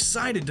we are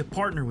excited to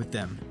partner with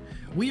them.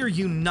 We are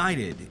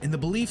united in the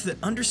belief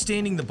that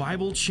understanding the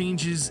Bible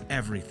changes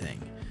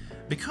everything.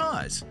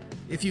 Because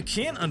if you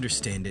can't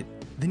understand it,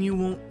 then you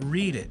won't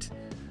read it.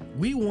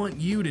 We want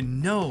you to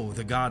know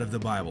the God of the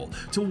Bible,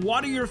 to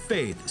water your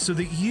faith so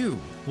that you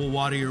will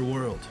water your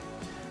world.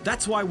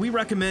 That's why we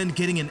recommend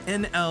getting an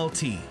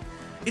NLT.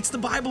 It's the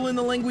Bible in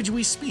the language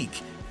we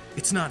speak.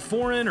 It's not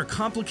foreign or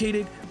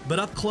complicated, but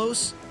up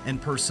close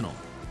and personal.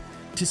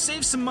 To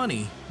save some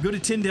money, go to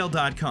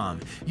Tyndale.com.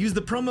 Use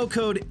the promo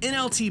code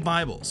NLT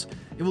Bibles.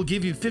 It will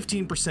give you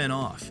 15%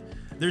 off.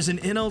 There's an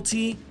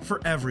NLT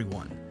for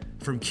everyone,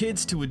 from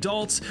kids to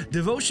adults,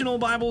 devotional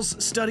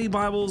Bibles, study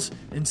Bibles,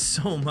 and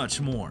so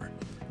much more.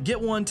 Get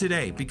one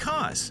today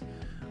because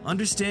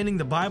understanding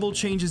the Bible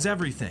changes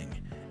everything,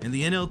 and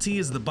the NLT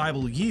is the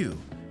Bible you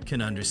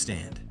can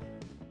understand.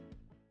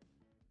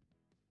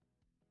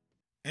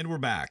 And we're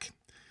back.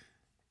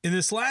 In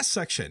this last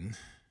section,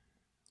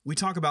 we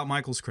talk about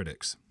Michael's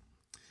critics.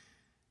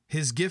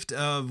 His gift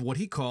of what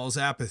he calls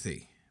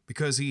apathy,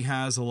 because he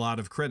has a lot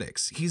of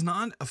critics. He's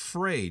not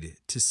afraid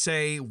to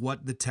say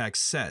what the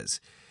text says.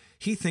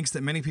 He thinks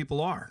that many people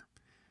are.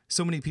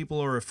 So many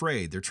people are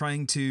afraid. They're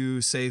trying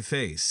to save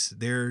face.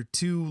 They're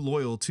too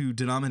loyal to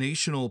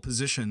denominational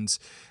positions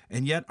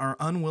and yet are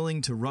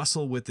unwilling to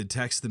wrestle with the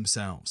text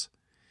themselves.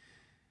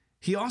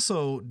 He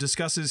also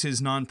discusses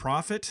his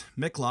nonprofit,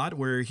 Miklot,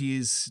 where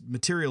his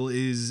material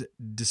is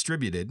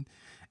distributed.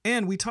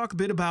 And we talk a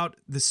bit about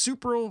the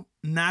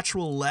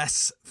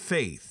supernatural-less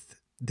faith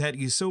that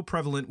is so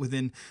prevalent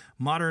within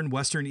modern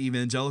Western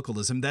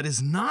evangelicalism that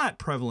is not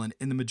prevalent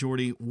in the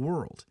majority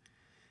world,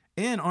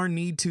 and our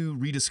need to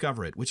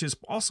rediscover it, which is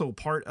also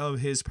part of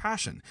his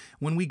passion.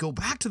 When we go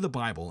back to the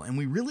Bible and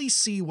we really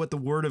see what the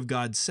Word of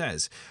God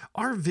says,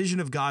 our vision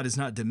of God is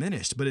not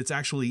diminished, but it's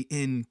actually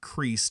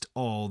increased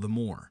all the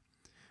more.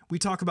 We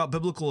talk about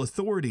biblical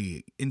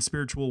authority in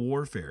spiritual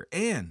warfare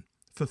and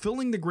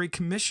fulfilling the Great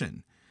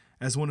Commission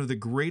as one of the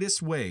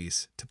greatest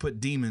ways to put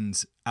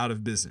demons out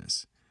of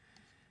business.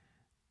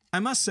 I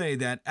must say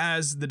that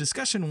as the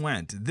discussion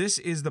went, this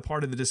is the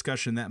part of the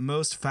discussion that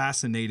most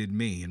fascinated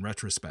me in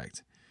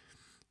retrospect.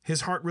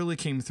 His heart really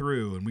came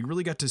through, and we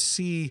really got to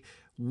see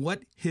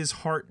what his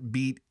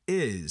heartbeat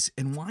is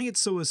and why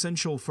it's so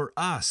essential for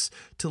us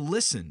to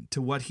listen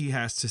to what he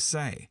has to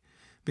say.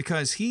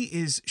 Because he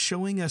is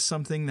showing us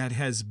something that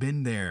has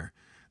been there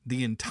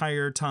the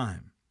entire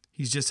time.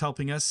 He's just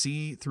helping us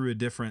see through a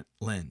different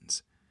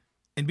lens.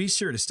 And be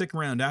sure to stick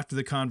around after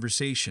the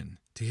conversation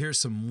to hear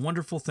some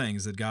wonderful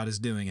things that God is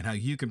doing and how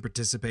you can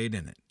participate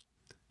in it.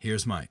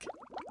 Here's Mike.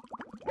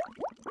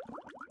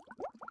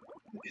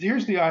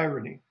 Here's the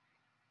irony.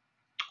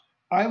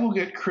 I will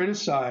get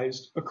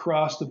criticized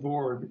across the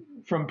board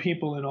from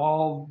people in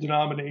all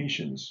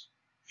denominations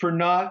for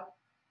not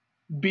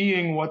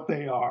being what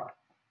they are.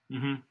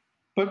 Mm-hmm.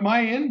 But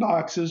my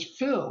inbox is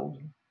filled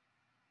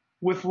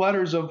with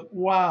letters of,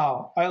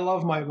 wow, I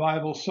love my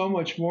Bible so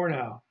much more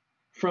now,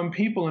 from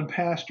people and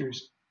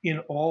pastors in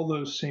all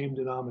those same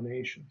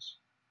denominations.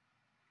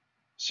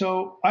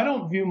 So I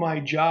don't view my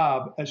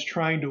job as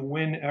trying to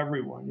win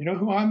everyone. You know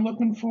who I'm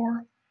looking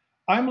for?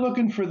 I'm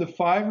looking for the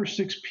 5 or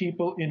 6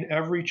 people in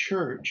every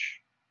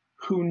church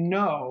who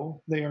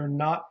know they are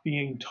not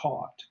being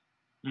taught.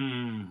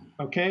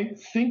 Okay?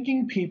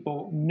 Thinking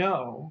people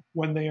know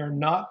when they are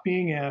not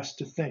being asked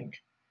to think,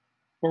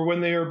 or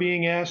when they are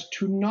being asked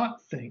to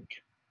not think.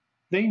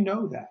 They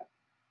know that.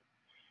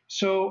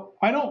 So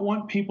I don't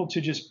want people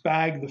to just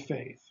bag the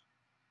faith.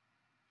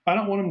 I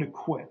don't want them to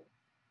quit.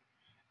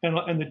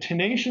 And the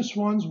tenacious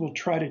ones will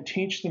try to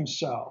teach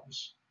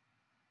themselves.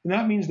 And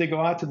that means they go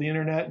out to the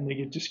internet and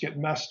they just get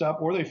messed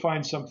up, or they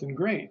find something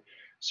great.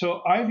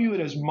 So I view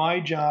it as my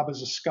job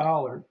as a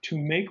scholar to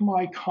make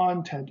my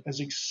content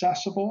as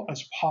accessible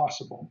as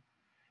possible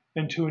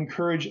and to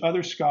encourage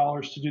other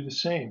scholars to do the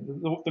same.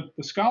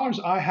 The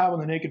scholars I have on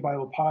the Naked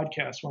Bible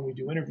podcast when we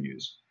do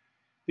interviews,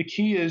 the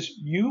key is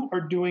you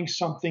are doing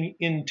something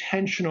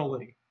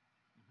intentionally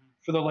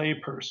for the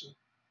layperson.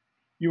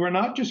 You are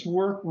not just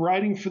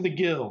writing for the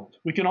guild.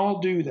 We can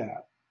all do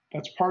that.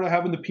 That's part of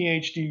having the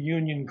PhD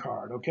union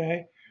card,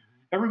 okay?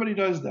 Everybody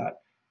does that.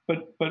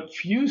 But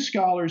few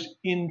scholars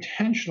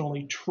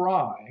intentionally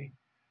try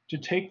to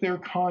take their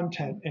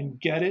content and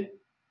get it,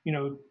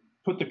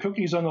 put the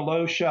cookies on the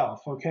low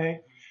shelf, okay?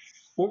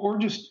 Or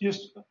just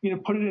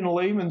put it in a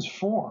layman's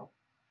form.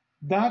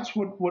 That's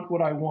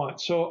what I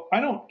want. So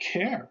I don't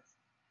care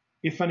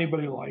if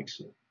anybody likes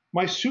it.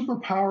 My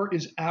superpower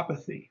is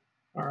apathy,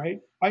 all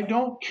right? I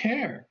don't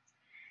care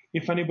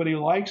if anybody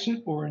likes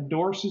it or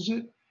endorses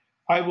it.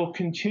 I will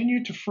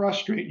continue to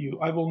frustrate you.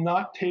 I will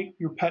not take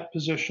your pet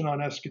position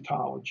on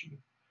eschatology.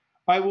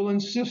 I will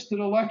insist that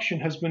election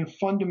has been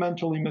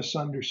fundamentally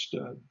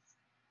misunderstood.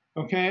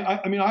 Okay?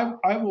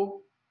 I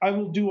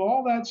will do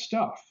all that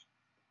stuff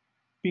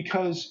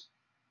because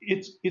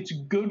it's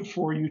good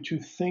for you to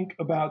think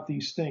about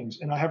these things.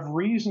 And I have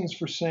reasons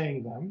for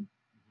saying them.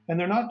 And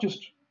they're not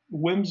just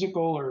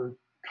whimsical or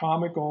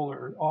comical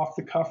or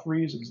off-the-cuff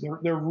reasons.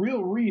 They're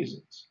real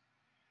reasons.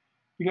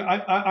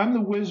 I'm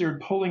the wizard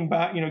pulling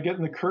back,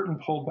 getting the curtain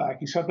pulled back,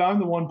 except I'm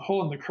the one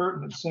pulling the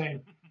curtain and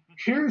saying,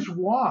 here's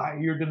why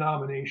your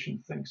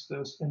denomination thinks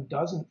this and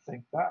doesn't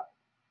think that.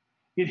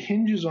 It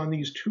hinges on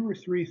these 2 or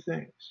 3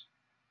 things.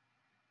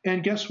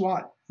 And guess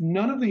what?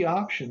 None of the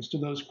options to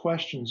those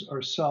questions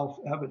are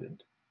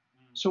self-evident.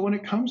 So when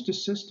it comes to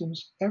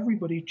systems,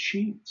 everybody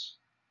cheats.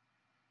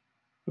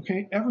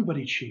 Okay?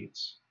 Everybody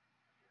cheats.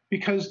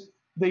 Because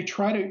they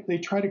try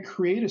to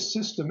create a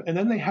system, and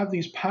then they have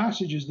these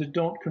passages that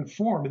don't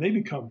conform, and they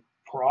become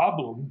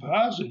problem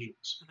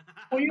passages.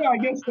 Well, yeah, I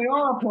guess they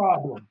are a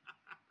problem.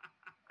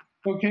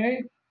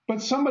 Okay,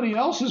 but somebody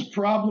else's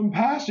problem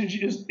passage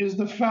is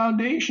the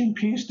foundation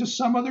piece to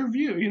some other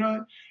view.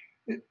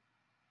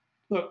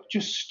 Look,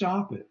 just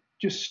stop it.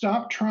 Just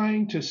stop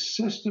trying to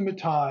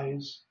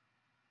systematize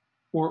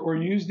or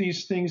use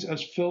these things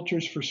as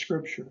filters for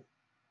Scripture.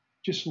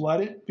 Just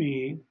let it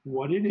be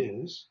what it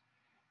is.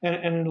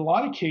 And in a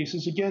lot of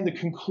cases, again, the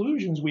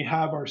conclusions we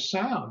have are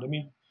sound. I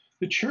mean,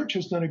 the church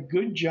has done a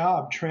good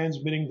job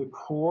transmitting the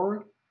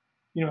core,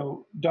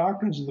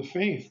 doctrines of the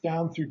faith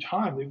down through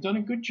time. They've done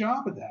a good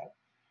job of that.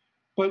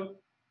 But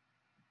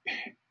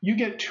you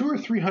get 200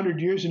 or 300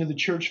 years into the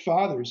church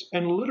fathers,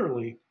 and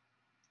literally,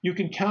 you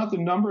can count the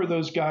number of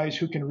those guys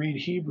who can read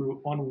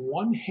Hebrew on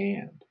one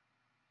hand.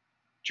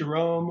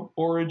 Jerome,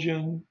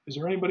 Origen, is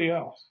there anybody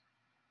else?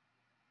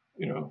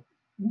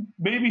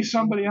 Maybe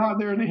somebody out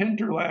there in the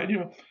hinterland,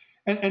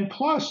 and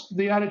plus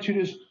the attitude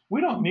is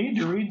we don't need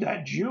to read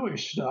that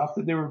Jewish stuff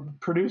that they were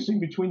producing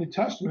between the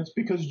Testaments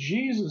because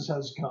Jesus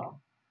has come.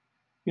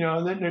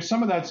 And then there's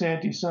some of that's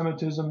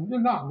anti-Semitism,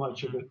 not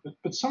much of it,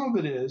 but some of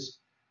it is.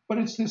 But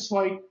it's this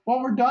well,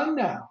 we're done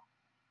now.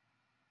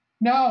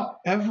 Now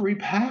every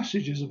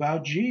passage is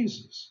about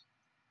Jesus.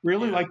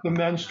 Really, like the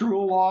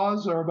menstrual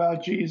laws are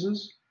about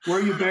Jesus. Where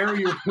you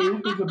bury your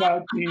poop is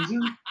about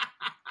Jesus.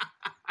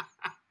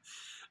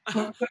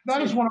 But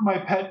that is one of my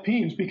pet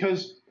peeves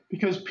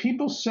because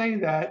people say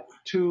that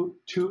to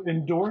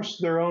endorse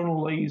their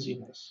own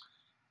laziness.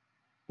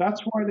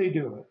 That's why they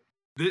do it.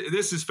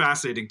 This is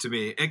fascinating to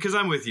me, because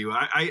I'm with you.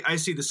 I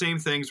see the same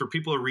things where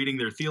people are reading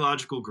their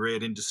theological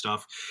grid into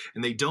stuff,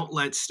 and they don't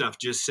let stuff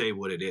just say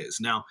what it is.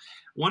 Now,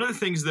 one of the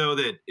things, though,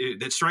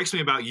 that strikes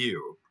me about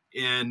you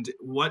and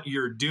what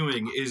you're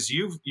doing is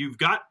you've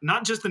got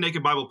not just the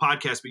Naked Bible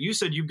podcast, but you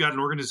said you've got an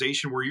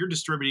organization where you're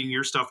distributing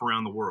your stuff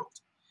around the world.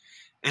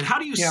 And how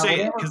do you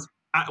say it? Because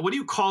what do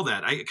you call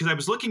that? Because I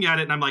was looking at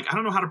it and I'm like, I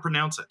don't know how to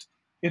pronounce it.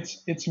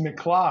 It's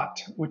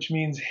Miklat, which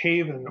means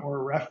haven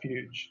or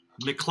refuge.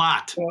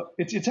 Miklat. Well,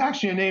 it's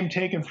actually a name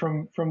taken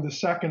from the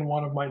second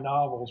one of my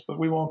novels, but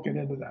we won't get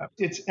into that.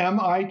 It's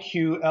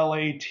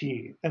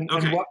Miqlat. And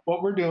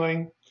what we're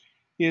doing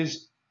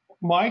is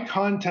my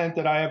content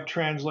that I have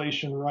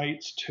translation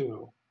rights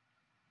to,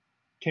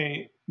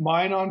 okay,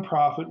 my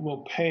nonprofit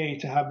will pay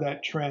to have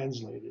that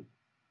translated.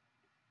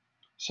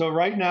 So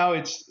right now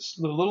it's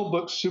the little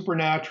book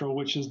Supernatural,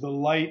 which is the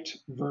light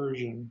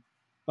version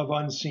of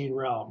Unseen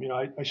Realm.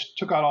 I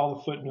took out all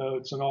the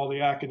footnotes and all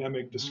the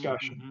academic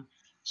discussion. Mm-hmm.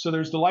 So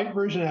there's the light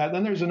version of that.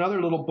 Then there's another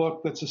little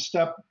book that's a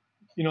step,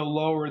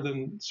 lower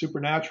than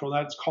Supernatural.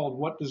 That's called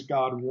What Does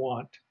God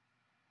Want?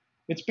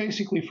 It's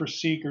basically for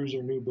seekers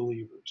or new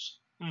believers.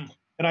 Mm.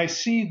 And I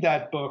seed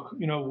that book,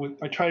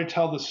 I try to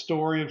tell the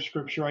story of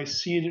Scripture. I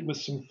seed it with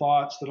some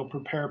thoughts that'll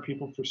prepare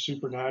people for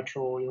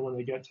Supernatural, when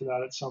they get to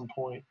that at some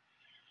point.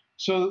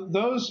 So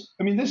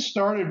this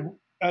started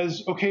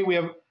as, okay,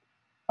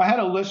 I had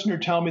a listener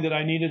tell me that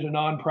I needed a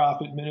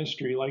nonprofit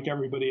ministry like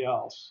everybody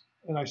else.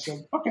 And I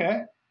said,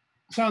 okay,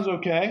 sounds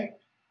okay.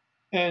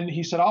 And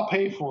he said, I'll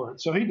pay for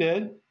it. So he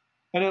did.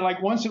 And then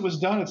once it was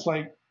done, it's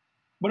like,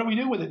 what do we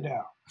do with it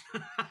now?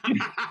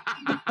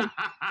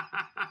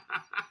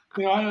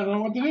 I don't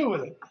know what to do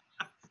with it.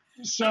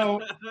 So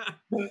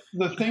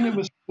the thing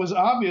that was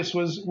obvious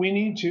was we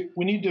need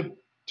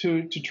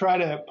to try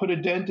to put a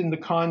dent in the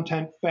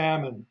content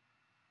famine,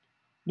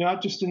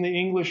 not just in the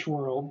English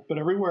world, but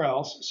everywhere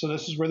else. So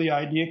this is where the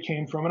idea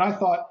came from. And I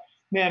thought,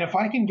 man, if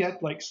I can get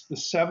the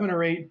 7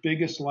 or 8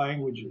 biggest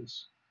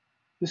languages,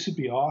 this would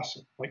be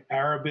awesome. Like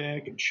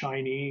Arabic and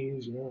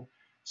Chinese,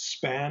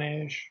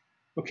 Spanish.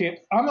 Okay,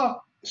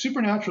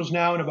 Supernatural's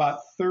now in about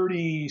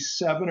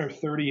 37 or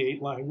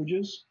 38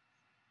 languages.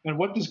 And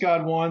What Does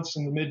God Want's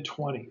in the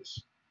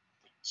mid-20s.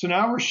 So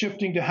now we're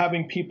shifting to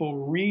having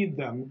people read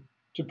them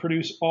to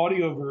produce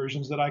audio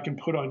versions that I can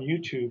put on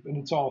YouTube, and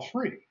it's all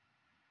free.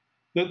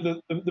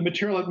 The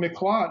material at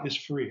Miklat is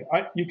free.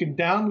 You can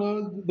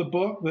download the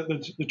book,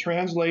 the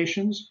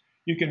translations.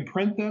 You can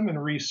print them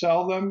and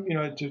resell them,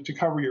 to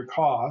cover your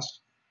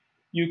cost.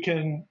 You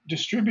can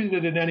distribute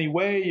it in any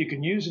way. You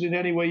can use it in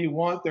any way you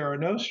want. There are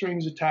no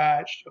strings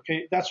attached.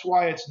 Okay, that's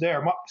why it's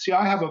there. See,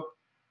 I have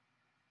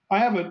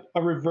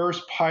a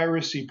reverse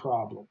piracy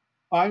problem.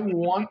 I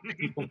want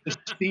people to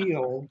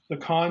steal the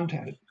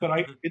content,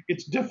 but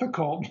it's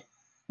difficult.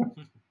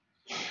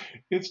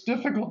 It's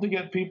difficult to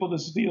get people to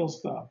steal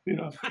stuff,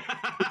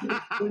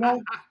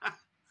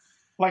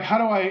 Like how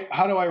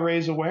do I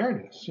raise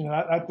awareness?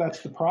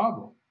 That's the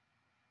problem.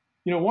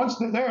 Once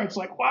they're there, it's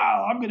like,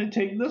 wow, I'm going to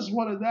take this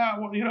one and that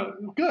one.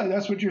 Good.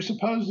 That's what you're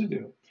supposed to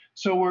do.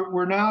 So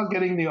we're now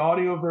getting the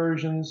audio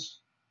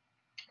versions.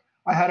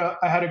 I had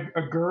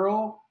a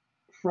girl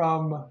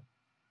from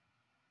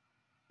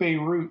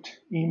Beirut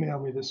email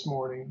me this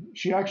morning.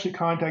 She actually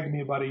contacted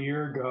me about a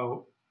year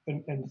ago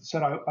and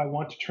said, I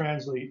want to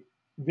translate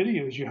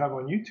videos you have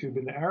on YouTube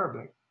into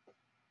Arabic.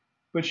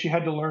 But she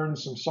had to learn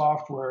some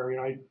software.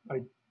 I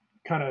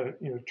kind of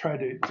tried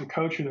to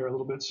coach her there a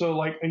little bit. So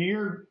like a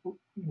year,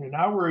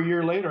 now we're a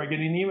year later. I get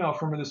an email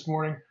from her this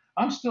morning.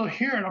 I'm still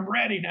here and I'm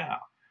ready now.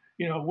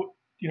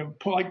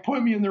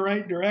 Point me in the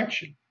right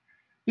direction.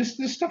 This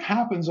stuff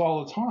happens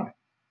all the time.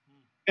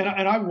 And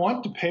I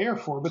want to pay her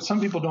for it, but some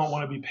people don't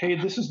want to be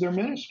paid. This is their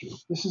ministry.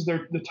 This is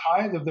the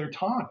tithe of their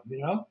time,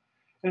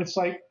 And it's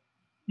like,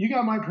 you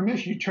got my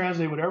permission. You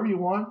translate whatever you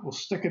want. We'll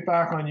stick it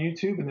back on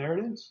YouTube, and there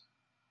it is.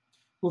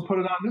 We'll put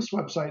it on this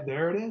website.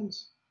 There it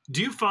is.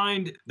 Do you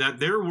find that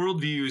their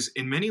worldviews,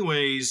 in many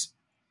ways,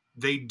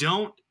 they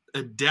don't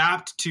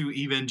adapt to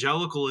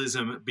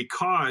evangelicalism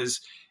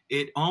because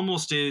it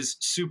almost is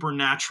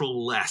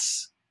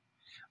supernatural-less?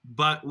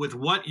 But with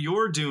what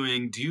you're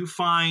doing, do you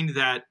find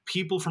that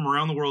people from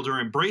around the world are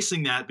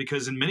embracing that?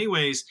 Because in many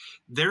ways,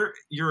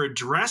 you're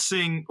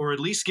addressing, or at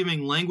least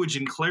giving language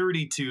and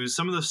clarity to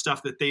some of the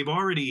stuff that they've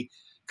already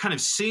kind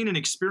of seen and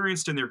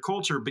experienced in their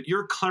culture, but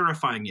you're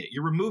clarifying it.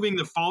 You're removing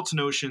the false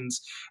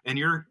notions and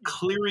you're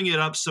clearing it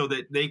up so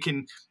that they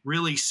can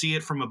really see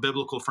it from a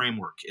biblical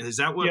framework. Is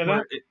that what?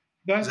 Yeah,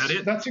 is that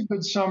it? That's a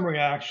good summary,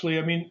 actually.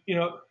 I mean,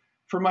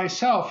 for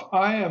myself,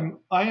 I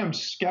am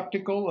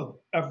skeptical of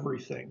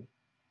everything,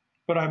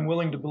 but I'm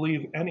willing to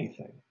believe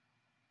anything.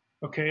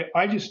 Okay,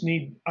 I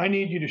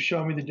need you to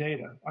show me the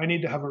data. I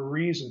need to have a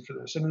reason for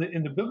this. And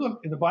in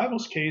the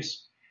Bible's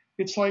case,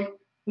 it's like,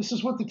 this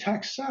is what the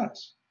text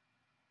says.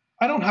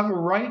 I don't have a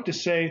right to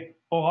say,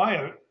 oh,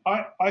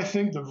 I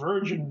think the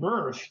virgin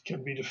birth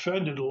can be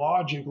defended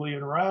logically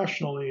and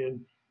rationally,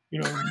 and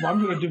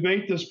I'm going to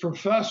debate this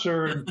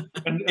professor.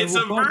 And it's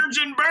a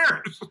virgin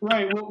birth,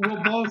 right?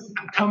 We'll both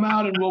come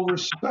out and we'll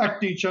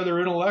respect each other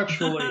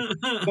intellectually.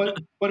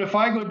 But if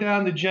I go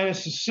down the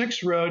Genesis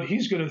 6 road,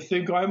 he's going to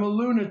think I'm a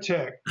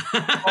lunatic.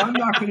 I'm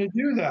not going to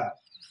do that.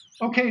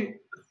 Okay.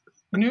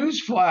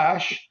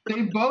 Newsflash,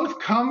 they both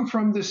come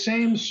from the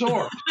same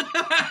source.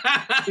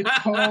 It's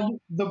called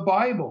the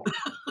Bible.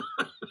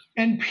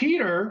 And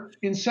Peter,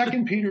 in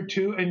 2 Peter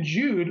 2, and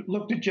Jude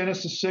looked at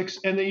Genesis 6,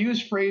 and they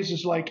use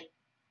phrases like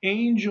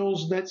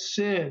angels that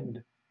sinned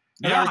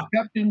and are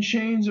kept in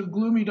chains of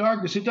gloomy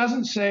darkness. It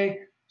doesn't say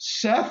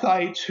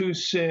Sethites who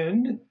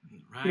sinned,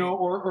 right,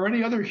 or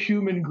any other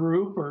human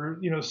group, or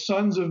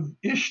sons of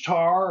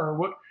Ishtar or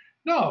what.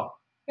 No,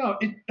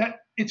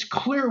 it's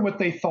clear what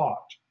they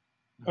thought.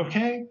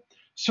 Okay?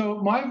 So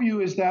my view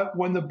is that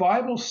when the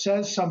Bible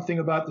says something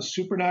about the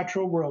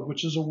supernatural world,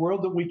 which is a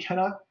world that we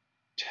cannot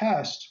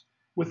test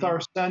with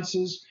our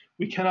senses,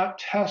 we cannot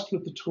test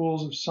with the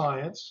tools of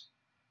science,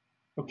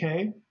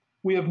 okay?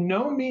 We have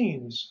no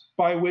means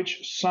by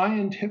which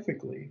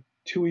scientifically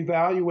to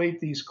evaluate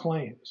these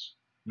claims.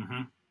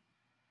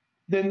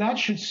 Then that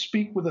should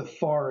speak with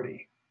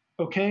authority,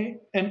 okay?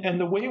 And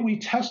the way we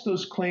test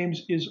those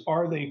claims is,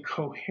 are they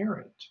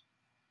coherent?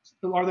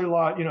 Are they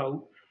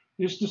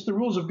It's just the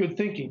rules of good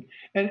thinking.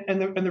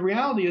 And the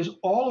reality is,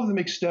 all of them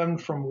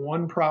extend from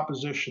one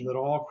proposition that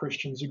all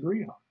Christians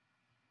agree on.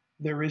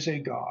 There is a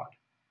God.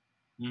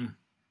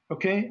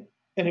 Okay?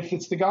 And if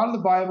it's the God of the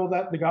Bible,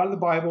 that the God of the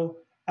Bible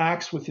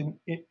acts with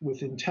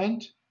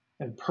intent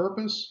and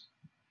purpose.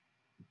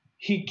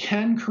 He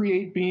can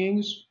create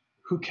beings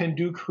who can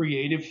do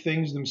creative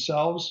things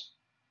themselves.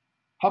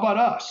 How about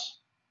us?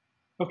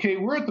 Okay,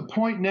 we're at the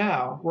point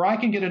now where I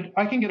can get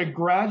a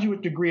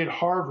graduate degree at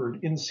Harvard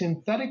in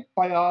synthetic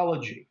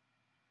biology,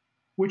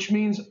 which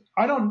means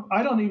I don't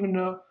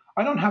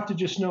have to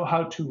just know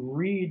how to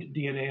read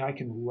DNA. I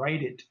can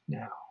write it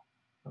now.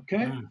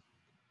 Okay,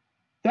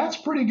 that's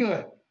pretty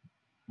good.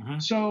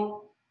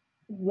 So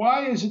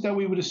why is it that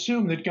we would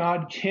assume that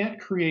God can't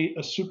create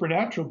a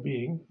supernatural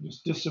being,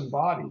 just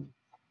disembodied,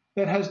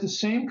 that has the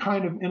same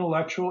kind of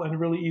intellectual and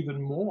really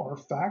even more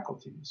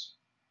faculties?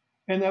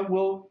 And that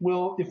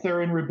will, if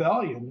they're in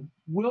rebellion,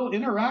 will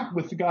interact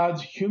with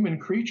God's human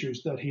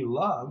creatures that he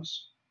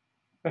loves,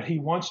 that he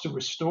wants to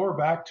restore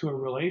back to a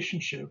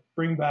relationship,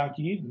 bring back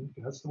Eden.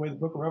 That's the way the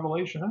book of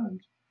Revelation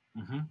ends.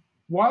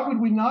 Why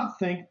would we not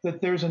think that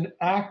there's an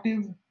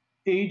active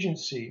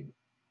agency,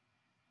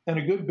 and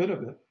a good bit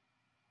of it,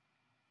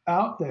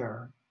 out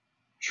there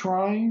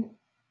trying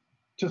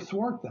to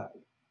thwart that,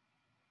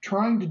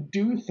 trying to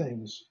do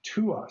things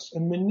to us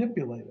and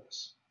manipulate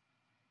us?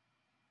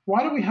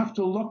 Why do we have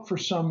to look for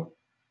some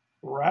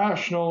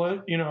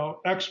rational,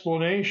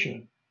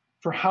 explanation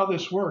for how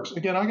this works?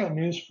 Again, I got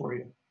news for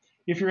you.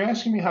 If you're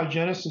asking me how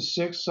Genesis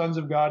 6, sons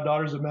of God,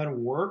 daughters of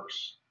men,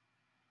 works,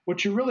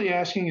 what you're really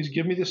asking is,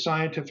 give me the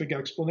scientific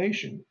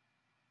explanation.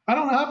 I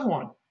don't have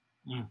one.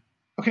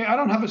 Okay, I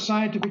don't have a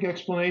scientific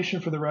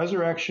explanation for the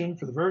resurrection,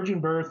 for the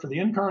virgin birth, for the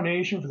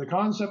incarnation, for the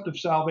concept of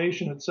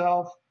salvation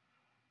itself.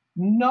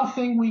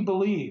 Nothing we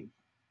believe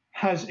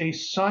has a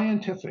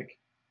scientific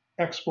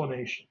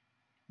explanation.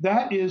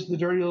 That is the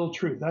dirty little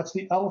truth. That's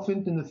the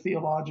elephant in the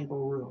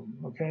theological room,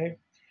 okay?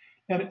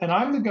 And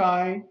I'm the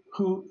guy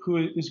who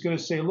is going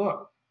to say,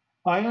 look,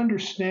 I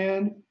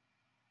understand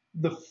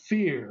the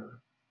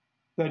fear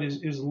that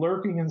is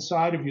lurking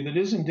inside of you that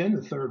isn't in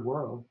the third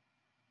world.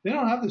 They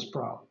don't have this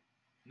problem.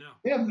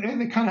 Yeah,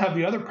 and they kind of have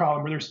the other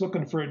problem where they're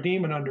looking for a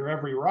demon under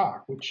every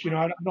rock, which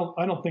I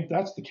don't think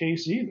that's the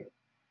case either.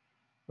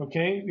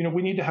 Okay,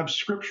 we need to have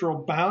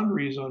scriptural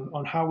boundaries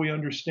on how we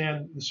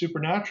understand the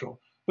supernatural.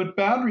 But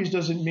boundaries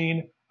doesn't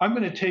mean I'm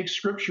going to take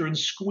scripture and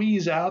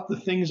squeeze out the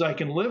things I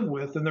can live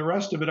with, and the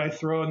rest of it I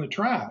throw in the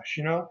trash.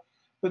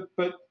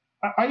 But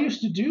I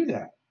used to do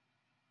that.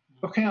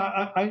 Okay,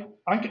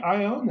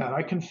 I own that.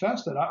 I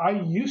confess that.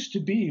 I used to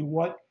be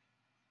what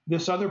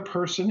this other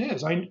person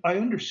is. I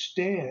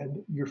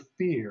understand your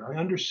fear. I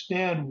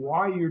understand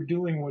why you're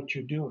doing what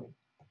you're doing.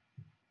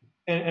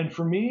 And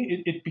for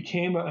me, it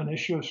became an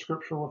issue of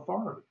scriptural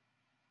authority.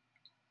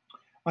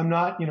 I'm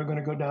not, going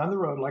to go down the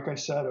road, like I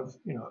said, of,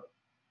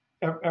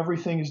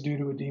 everything is due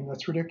to a demon.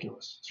 That's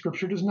ridiculous.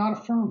 Scripture does not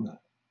affirm that.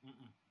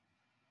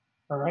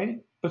 All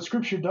right? But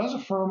Scripture does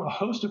affirm a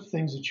host of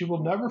things that you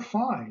will never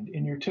find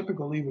in your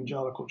typical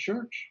evangelical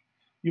church.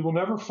 You will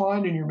never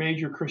find in your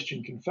major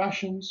Christian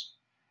confessions.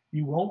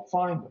 You won't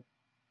find them.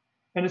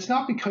 And it's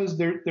not because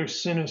they're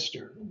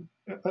sinister.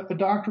 A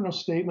doctrinal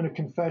statement, a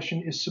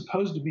confession, is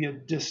supposed to be a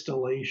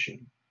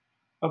distillation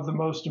of the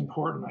most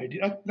important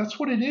idea. That's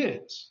what it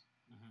is.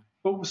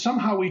 But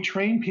somehow we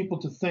train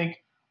people to think,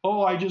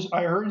 oh, I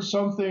heard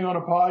something on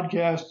a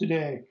podcast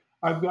today.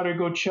 I've got to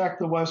go check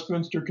the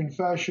Westminster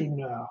Confession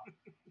now.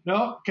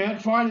 No,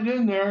 can't find it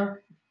in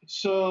there.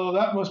 So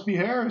that must be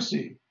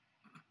heresy.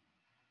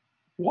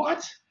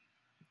 What?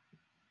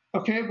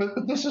 Okay,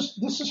 but this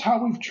is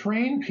how we've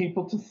trained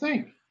people to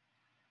think.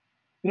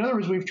 In other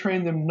words, we've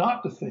trained them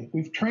not to think.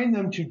 We've trained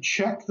them to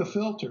check the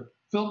filter.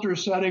 Filter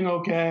setting,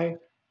 okay,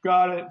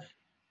 got it.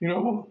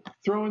 We'll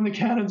throw in the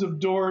cannons of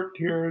Dort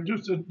here,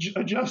 just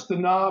adjust the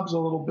knobs a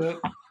little bit.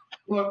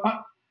 Look,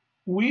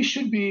 we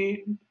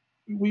shouldn't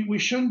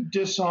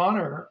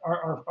dishonor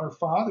our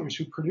fathers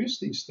who produce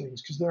these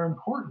things because they're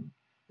important.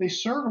 They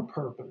serve a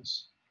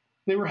purpose.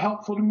 They were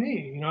helpful to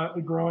me,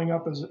 growing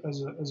up as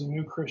a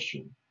new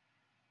Christian.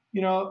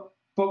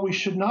 But we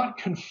should not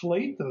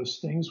conflate those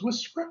things with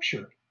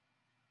Scripture.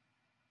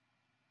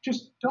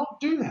 Just don't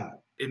do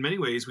that. In many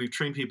ways, we've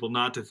trained people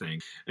not to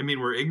think. I mean,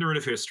 we're ignorant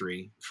of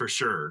history, for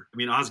sure. I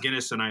mean, Os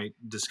Guinness and I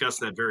discussed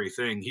that very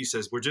thing. He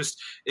says, we're just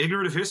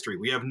ignorant of history.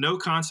 We have no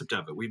concept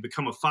of it. We've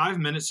become a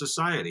 5-minute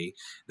society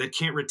that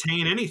can't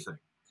retain anything.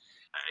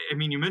 I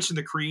mean, you mentioned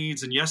the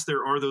creeds, and yes,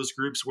 there are those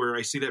groups where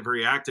I see that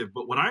very active.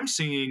 But what I'm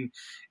seeing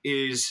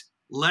is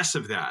less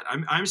of that.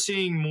 I'm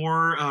seeing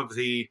more of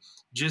the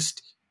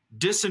just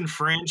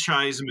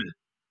disenfranchisement.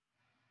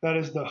 That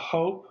is the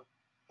hope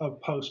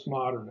of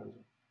postmodernism.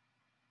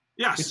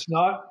 Yes.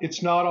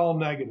 It's not all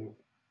negative.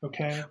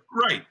 Okay.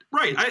 Right.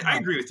 I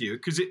agree with you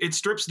because it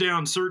strips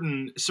down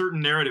certain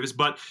narratives,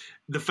 but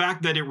the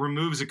fact that it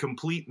removes a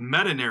complete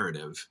meta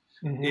narrative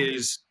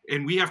is,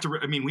 and we have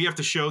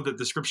to show that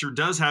the Scripture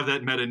does have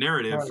that meta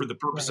narrative for the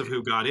purpose of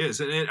who God is.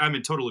 And I'm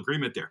in total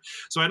agreement there.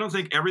 So I don't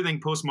think everything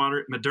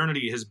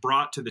postmodernity has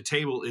brought to the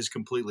table is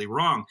completely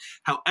wrong.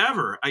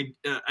 However, I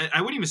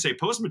wouldn't even say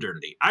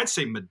postmodernity. I'd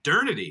say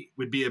modernity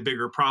would be a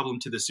bigger problem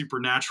to the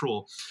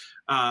supernatural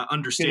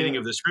understanding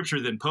of the Scripture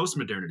than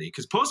postmodernity,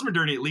 because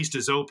postmodernity at least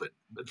is open.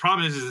 The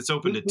problem is it's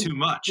open to too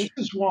much. This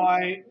is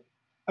why,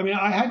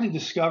 I had to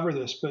discover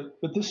this,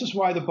 but this is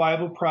why the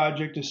Bible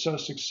Project is so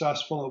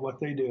successful at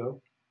what they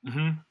do.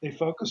 They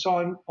focus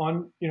on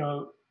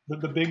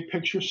the big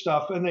picture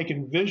stuff, and they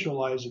can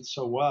visualize it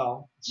so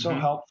well. It's so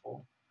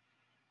helpful.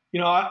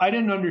 I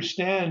didn't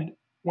understand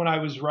when I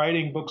was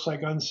writing books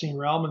like Unseen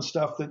Realm and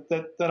stuff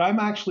that I'm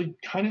actually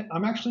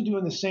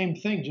doing the same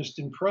thing, just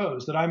in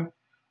prose. That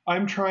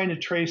I'm trying to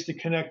trace the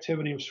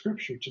connectivity of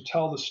Scripture to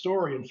tell the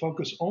story and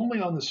focus only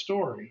on the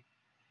story,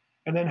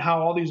 and then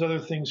how all these other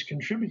things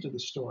contribute to the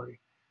story.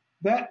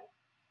 That's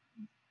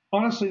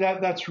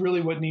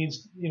really what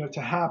needs to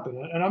happen.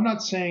 And I'm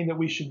not saying that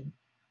we should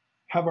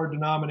have our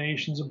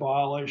denominations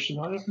abolished.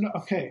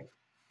 Okay,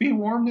 be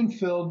warmed and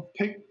filled.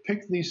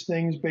 Pick these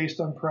things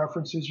based on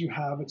preferences you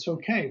have. It's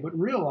okay, but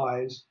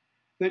realize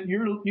that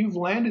you've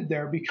landed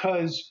there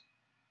because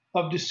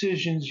of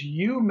decisions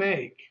you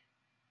make.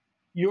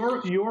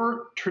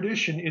 Your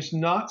tradition is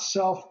not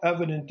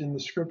self-evident in the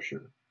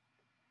Scripture.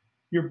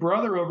 Your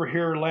brother over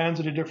here lands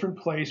at a different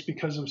place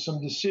because of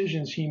some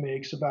decisions he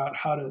makes about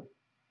how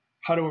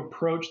to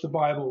approach the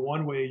Bible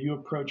one way, you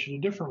approach it a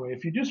different way.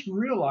 If you just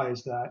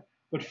realize that,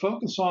 but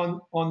focus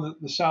on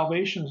the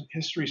salvation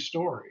history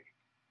story,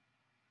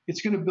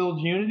 it's going to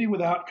build unity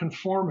without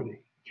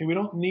conformity. Okay, we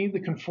don't need the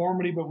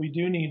conformity, but we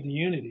do need the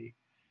unity.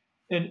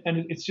 And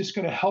it's just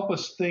going to help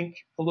us think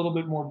a little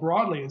bit more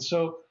broadly. And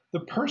so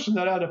the person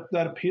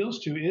that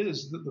appeals to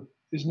is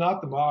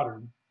not the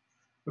modern.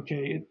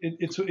 Okay,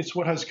 it's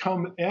what has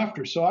come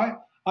after. So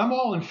I'm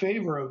all in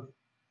favor of,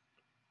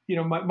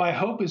 my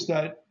hope is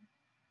that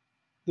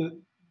the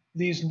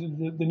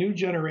new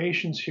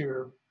generations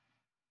here,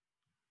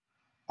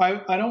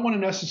 I don't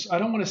want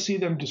to see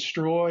them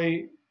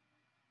destroy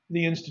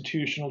the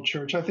institutional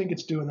church. I think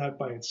it's doing that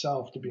by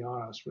itself, to be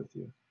honest with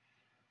you.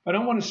 I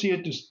don't want to see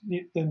it just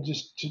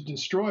to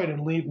destroy it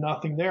and leave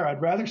nothing there.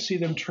 I'd rather see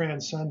them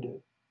transcend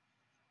it.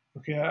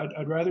 Okay,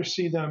 I'd rather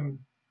see them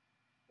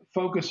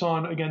focus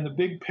on, again, the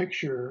big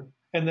picture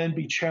and then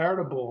be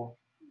charitable,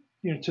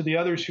 to the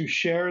others who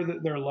share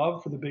their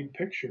love for the big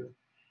picture.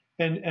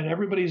 And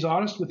everybody's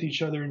honest with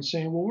each other and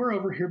saying, well, we're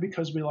over here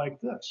because we like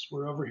this.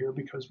 We're over here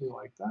because we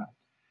like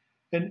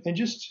that. And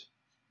just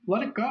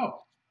let it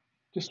go.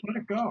 Just let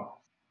it go.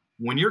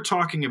 When you're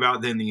talking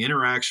about then the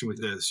interaction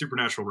with the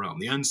supernatural realm,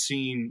 the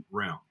unseen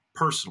realm,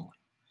 personally,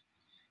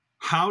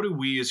 how do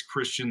we as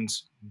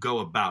Christians go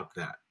about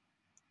that?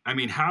 I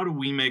mean, how do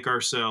we make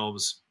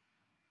ourselves,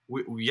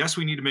 yes,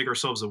 we need to make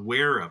ourselves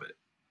aware of it,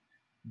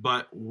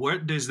 but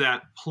what does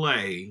that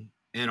play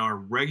in our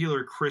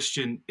regular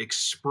Christian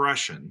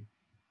expression?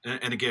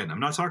 And again, I'm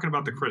not talking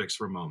about the critics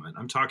for a moment.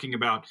 I'm talking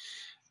about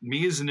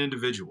me as an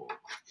individual,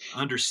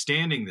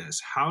 understanding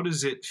this. How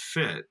does it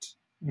fit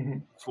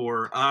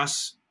for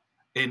us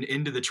and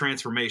into the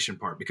transformation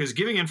part? Because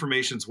giving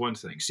information is one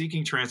thing.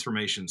 Seeking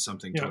transformation is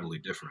something totally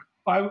different.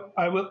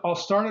 I'll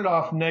start it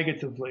off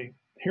negatively.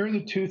 Here are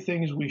the two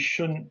things we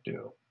shouldn't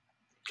do.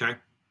 Okay.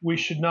 We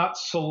should not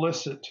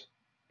solicit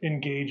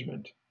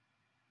engagement,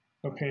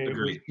 Agreed.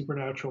 with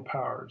supernatural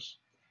powers.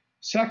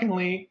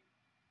 Secondly,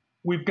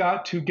 we've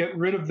got to get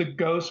rid of the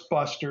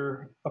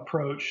Ghostbuster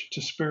approach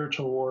to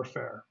spiritual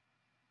warfare.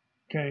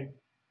 Okay.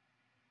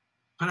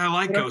 But I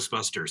like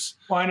Ghostbusters.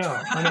 Well, I know.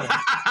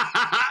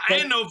 I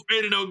ain't no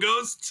afraid of no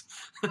ghosts.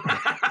 But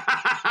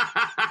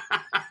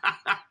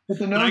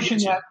the notion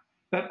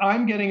that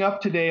I'm getting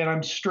up today and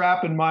I'm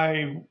strapping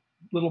my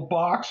little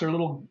box or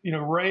little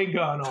ray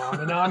gun on,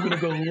 and now I'm going to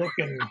go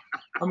looking.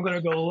 I'm going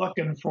to go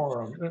looking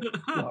for them.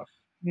 Look,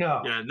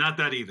 no. Yeah, not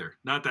that either.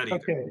 Not that either.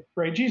 Okay,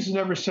 right. Jesus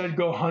never said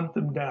go hunt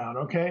them down.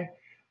 Okay,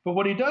 but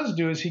what he does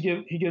do is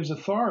he gives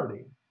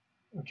authority.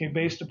 Okay,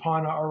 based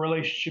upon our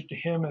relationship to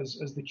him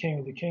as the King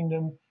of the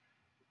kingdom.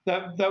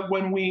 That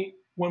when we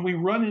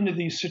run into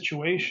these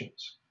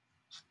situations,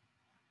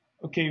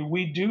 okay,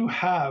 we do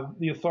have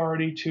the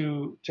authority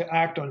to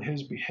act on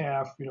his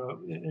behalf.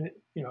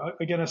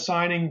 Again,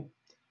 assigning,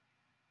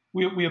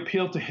 we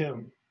appeal to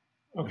him.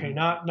 Okay,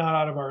 not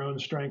out of our own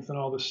strength and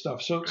all this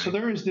stuff. So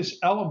there is this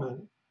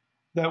element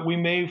that we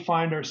may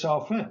find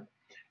ourselves in.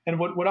 And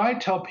what I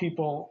tell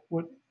people,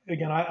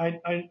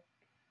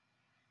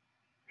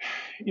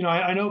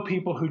 I know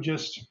people who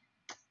just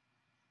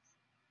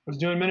was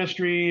doing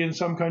ministry in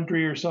some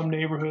country or some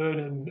neighborhood,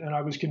 and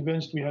I was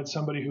convinced we had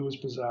somebody who was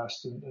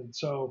possessed, and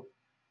so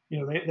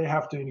they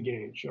have to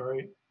engage. All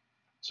right.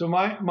 So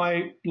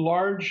my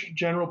large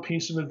general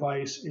piece of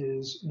advice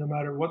is, no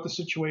matter what the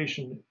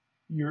situation,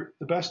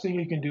 the best thing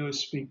you can do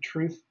is speak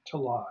truth to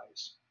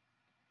lies.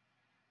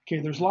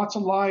 Okay, there's lots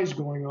of lies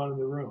going on in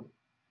the room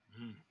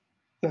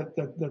that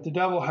the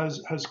devil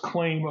has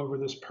claim over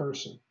this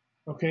person.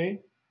 Okay,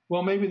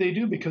 well, maybe they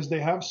do because they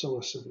have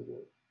solicited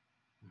it.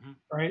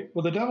 Right?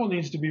 Well, the devil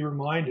needs to be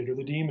reminded, or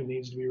the demon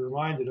needs to be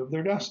reminded of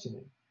their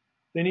destiny.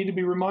 They need to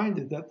be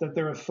reminded that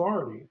their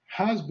authority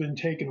has been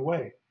taken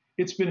away.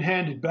 It's been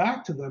handed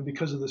back to them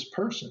because of this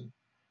person,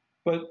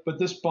 but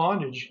this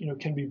bondage,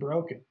 can be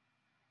broken.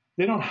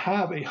 They don't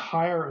have a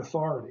higher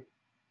authority.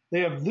 They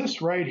have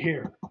this right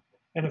here.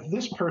 And if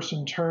this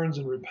person turns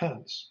and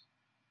repents,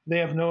 they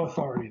have no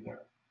authority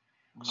there.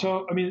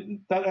 So, I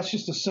mean, that's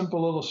just a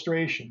simple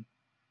illustration.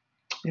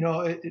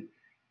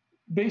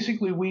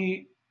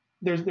 Basically,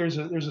 there's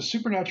a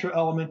supernatural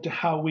element to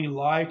how we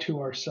lie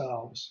to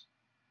ourselves,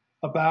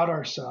 about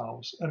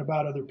ourselves, and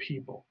about other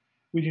people.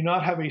 We do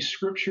not have a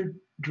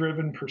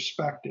scripture-driven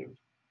perspective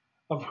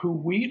of who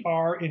we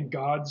are in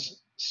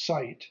God's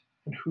sight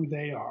and who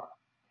they are.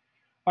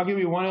 I'll give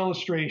you one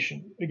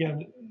illustration.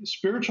 Again,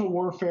 spiritual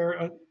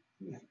warfare,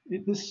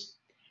 this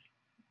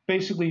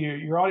basically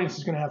your audience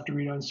is going to have to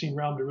read Unseen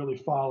Realm to really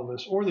follow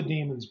this, or the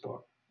Demons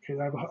book. Okay,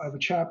 I have a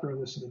chapter on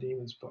this in the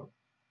Demons book.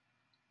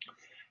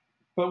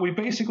 But we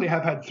basically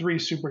have had 3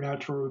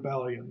 supernatural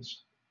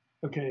rebellions,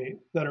 okay,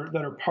 that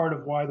are part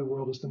of why the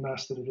world is the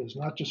mess that it is.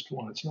 Not just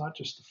one. It's not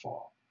just the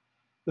fall.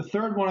 The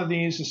third one of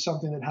these is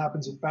something that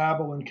happens at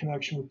Babel in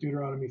connection with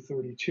Deuteronomy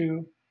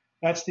 32.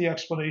 That's the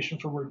explanation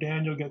for where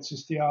Daniel gets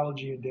his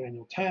theology in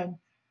Daniel 10.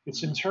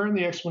 It's in turn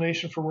the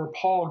explanation for where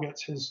Paul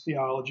gets his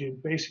theology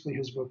and basically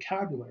his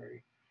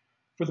vocabulary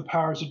for the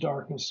powers of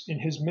darkness in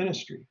his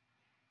ministry.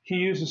 He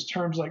uses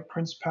terms like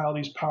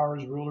principalities,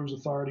 powers, rulers,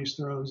 authorities,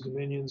 thrones,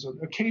 dominions.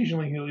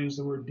 Occasionally he'll use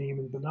the word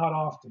demon, but not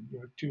often,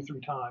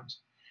 2-3 times.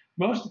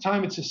 Most of the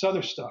time it's this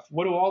other stuff.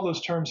 What do all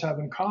those terms have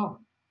in common?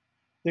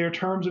 They are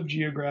terms of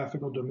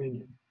geographical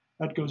dominion.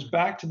 That goes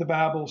back to the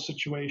Babel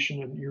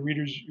situation, and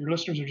your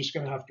listeners are just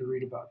going to have to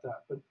read about that.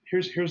 But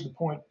here's the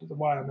point,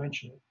 why I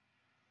mention it.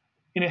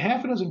 In a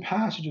half a dozen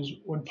passages,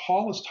 when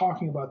Paul is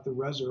talking about the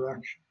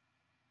resurrection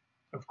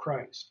of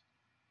Christ,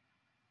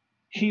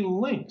 he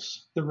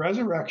links the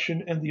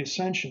resurrection and the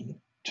ascension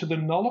to the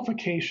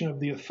nullification of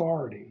the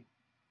authority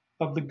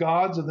of the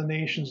gods of the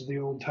nations of the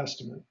Old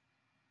Testament,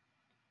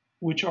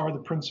 which are the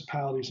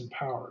principalities and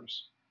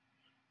powers.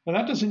 Now,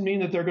 that doesn't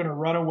mean that they're going to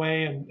run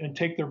away and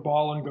take their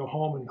ball and go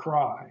home and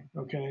cry,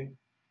 okay?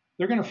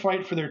 They're going to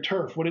fight for their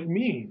turf. What it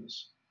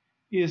means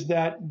is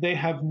that they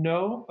have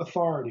no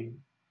authority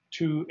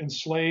to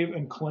enslave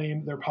and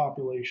claim their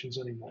populations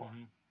anymore.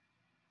 Mm-hmm.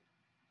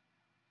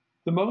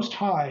 The Most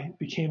High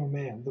became a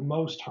man, the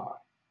Most High,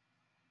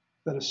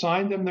 that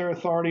assigned them their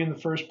authority in the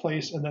first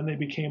place, and then they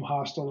became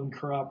hostile and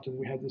corrupt, and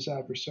we had this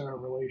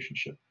adversarial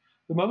relationship.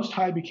 The Most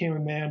High became a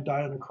man,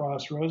 died on a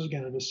cross, rose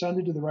again, and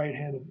ascended to the right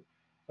hand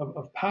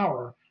of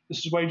power.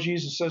 This is why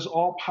Jesus says,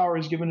 all power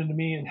is given unto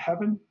me in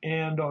heaven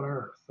and on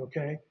earth,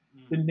 okay?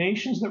 The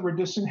nations that were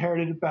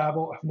disinherited at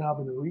Babel have now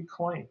been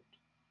reclaimed.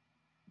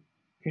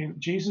 Okay?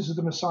 Jesus is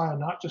the Messiah,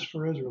 not just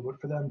for Israel,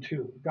 but for them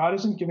too. God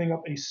isn't giving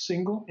up a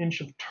single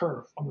inch of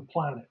turf on the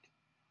planet.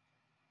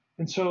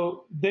 And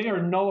so they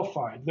are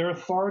nullified. Their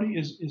authority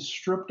is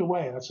stripped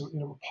away. That's,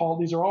 Paul,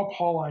 these are all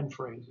Pauline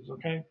phrases,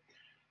 okay?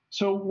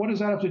 So what does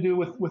that have to do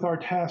with our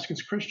task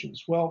as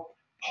Christians? Well,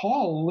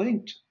 Paul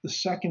linked the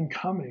second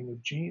coming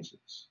of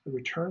Jesus, the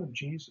return of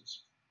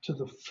Jesus, to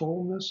the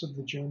fullness of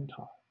the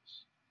Gentiles.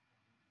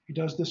 He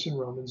does this in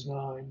Romans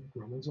 9,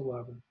 Romans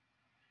 11.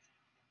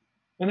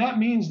 And that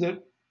means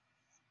that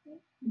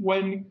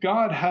when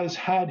God has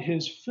had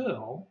his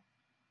fill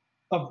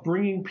of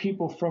bringing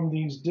people from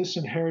these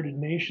disinherited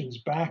nations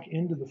back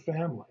into the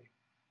family,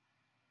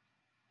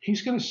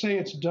 he's going to say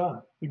it's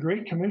done. The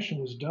Great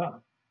Commission is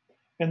done.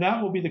 And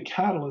that will be the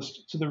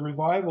catalyst to the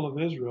revival of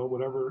Israel,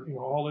 whatever,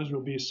 all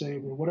Israel be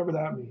saved, and whatever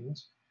that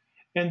means.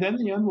 And then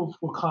the end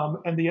will come,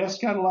 and the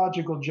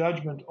eschatological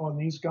judgment on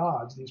these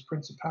gods, these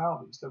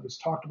principalities that was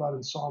talked about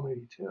in Psalm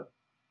 82.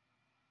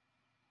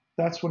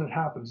 That's when it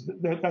happens.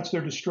 That's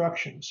their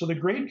destruction. So the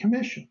Great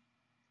Commission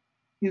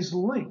is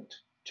linked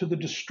to the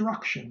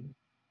destruction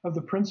of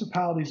the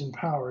principalities and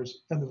powers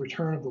and the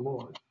return of the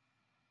Lord.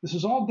 This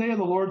is all day of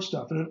the Lord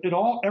stuff. And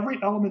every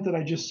element that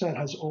I just said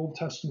has Old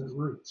Testament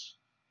roots.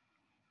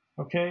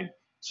 Okay?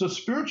 So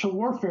spiritual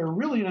warfare,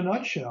 really in a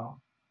nutshell,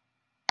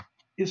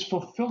 is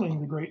fulfilling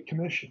the Great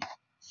Commission.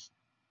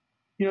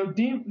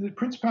 The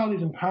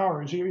principalities and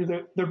powers,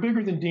 they're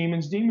bigger than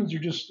demons. Demons are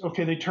just,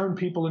 okay, they turn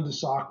people into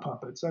sock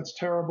puppets. That's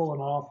terrible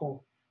and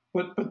awful.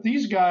 But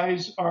these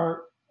guys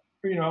are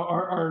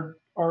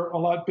a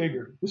lot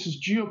bigger. This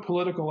is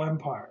geopolitical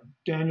empire,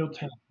 Daniel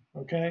 10,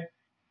 okay?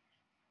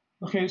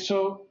 Okay,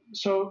 so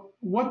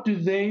what do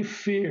they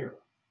fear?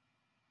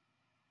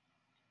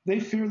 They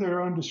fear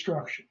their own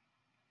destruction.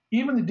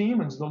 Even the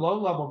demons, the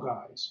low-level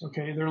guys,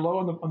 okay, they're low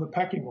on the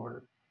pecking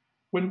order.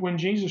 When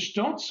Jesus,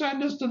 don't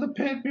send us to the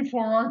pit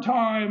before our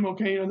time,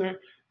 okay,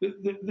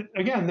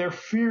 they're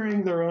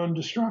fearing their own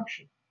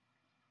destruction.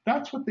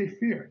 That's what they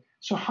fear.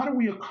 So how do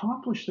we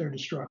accomplish their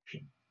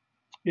destruction?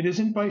 It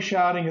isn't by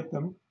shouting at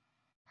them,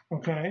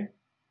 okay?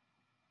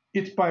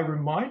 It's by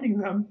reminding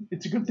them.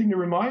 It's a good thing to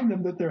remind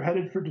them that they're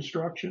headed for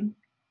destruction,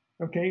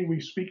 okay? We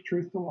speak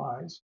truth to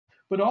lies.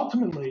 But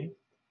ultimately,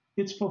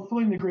 it's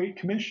fulfilling the Great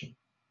Commission.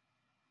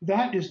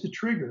 That is the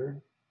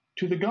trigger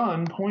to the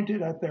gun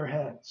pointed at their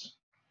heads.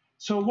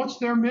 So what's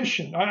their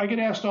mission? I get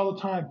asked all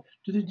the time,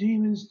 do the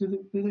demons,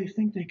 do they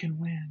think they can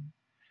win?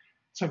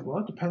 It's like, well,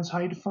 it depends how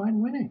you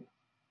define winning.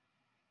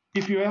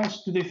 If you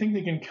ask, do they think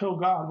they can kill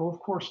God? Well, of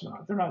course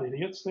not. They're not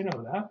idiots. They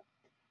know that.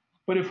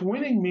 But if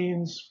winning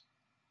means,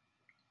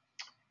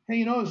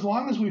 hey, as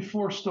long as we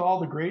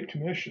forestall the Great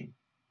Commission,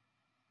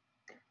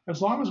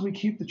 as long as we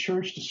keep the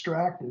church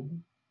distracted,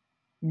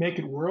 make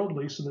it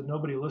worldly so that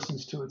nobody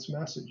listens to its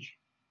message,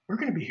 we're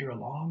going to be here a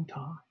long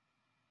time.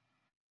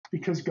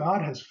 Because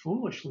God has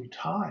foolishly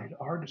tied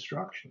our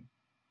destruction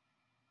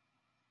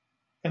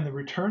and the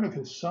return of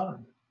his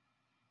Son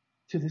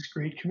to this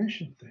Great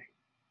Commission thing.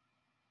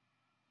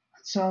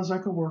 That sounds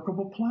like a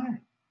workable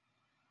plan.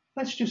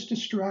 Let's just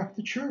distract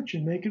the church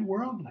and make it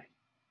worldly.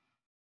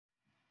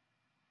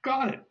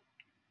 Got it.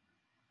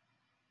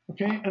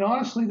 Okay, and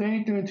honestly, they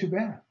ain't doing too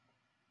bad.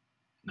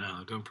 No,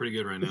 they're doing pretty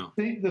good right now.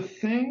 The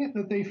thing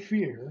that they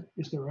fear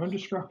is their own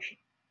destruction.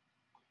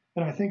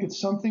 And I think it's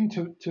something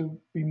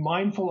to be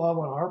mindful of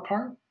on our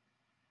part,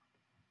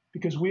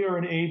 because we are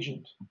an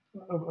agent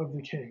of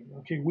the King.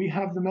 Okay, we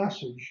have the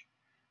message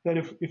that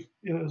if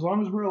as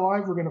long as we're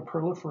alive, we're going to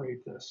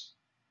proliferate this,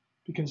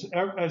 because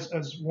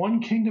as one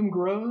kingdom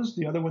grows,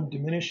 the other one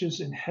diminishes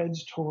and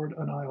heads toward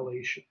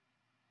annihilation.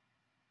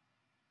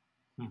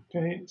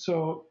 Okay,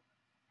 so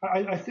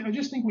I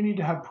just think we need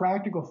to have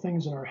practical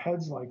things in our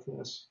heads like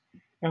this,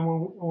 and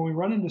when we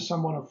run into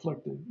someone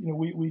afflicted,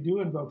 we do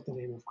invoke the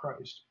name of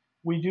Christ.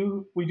 We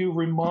do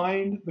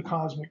remind the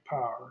cosmic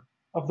power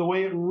of the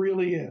way it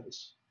really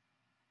is.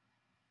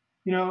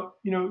 You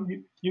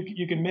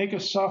can make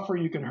us suffer,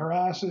 you can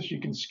harass us,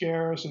 you can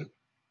scare us, and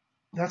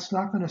that's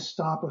not going to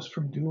stop us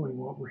from doing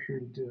what we're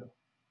here to do.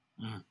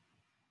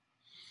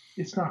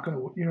 You're not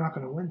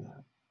going to win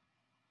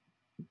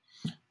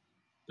that.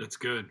 That's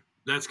good.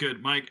 That's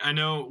good. Mike, I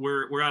know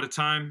we're out of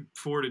time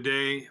for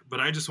today,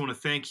 but I just want to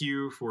thank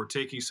you for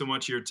taking so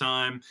much of your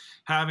time,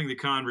 having the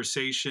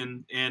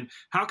conversation. And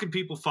how can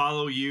people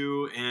follow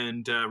you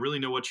and really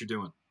know what you're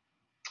doing?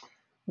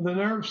 The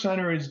Nerve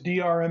Center is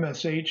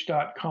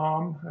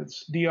drmsh.com.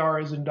 It's DR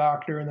as in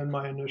doctor and then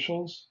my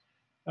initials.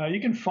 You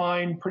can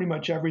find pretty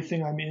much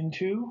everything I'm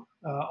into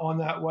on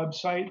that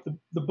website.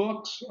 The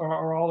books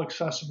are all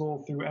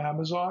accessible through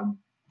Amazon.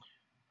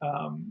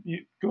 You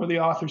go to the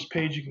author's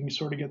page, you can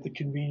sort of get the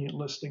convenient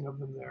listing of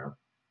them there.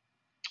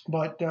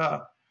 But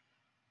those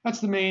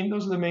are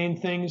the main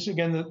things.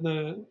 Again,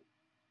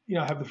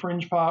 I have the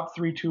Fringe Pop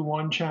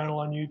 321 channel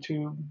on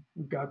YouTube.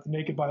 We've got the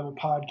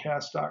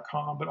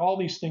NakedBiblePodcast.com, but all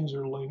these things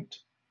are linked,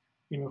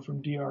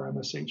 from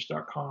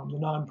drmsh.com, the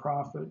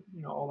nonprofit,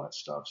 all that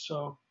stuff.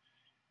 So,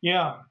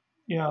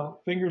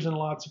 fingers in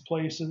lots of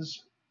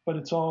places, but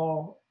it's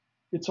all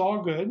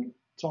good.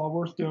 It's all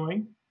worth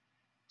doing.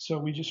 So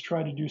we just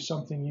try to do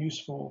something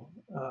useful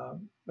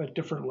at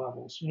different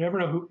levels. You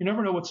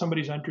never know what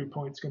somebody's entry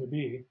point is going to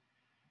be,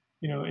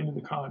 into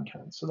the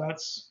content. So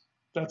that's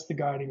the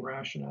guiding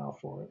rationale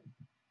for it.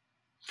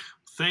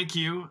 Thank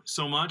you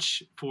so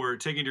much for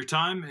taking your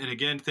time. And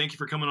again, thank you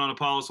for coming on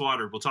Apollos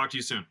Water. We'll talk to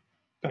you soon.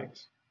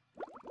 Thanks.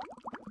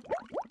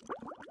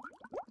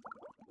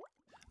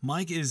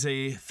 Mike is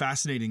a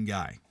fascinating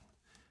guy,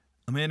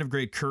 a man of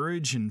great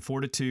courage and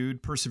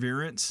fortitude,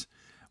 perseverance,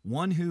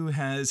 one who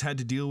has had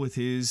to deal with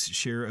his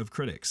share of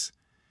critics.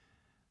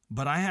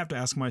 But I have to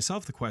ask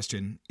myself the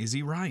question, is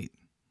he right?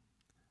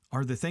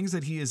 Are the things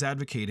that he is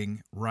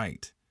advocating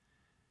right?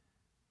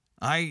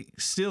 I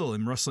still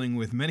am wrestling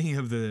with many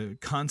of the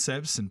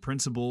concepts and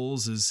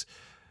principles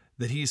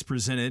that he's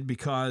presented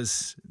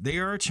because they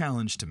are a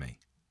challenge to me.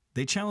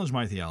 They challenge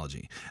my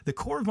theology. The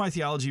core of my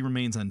theology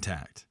remains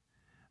intact,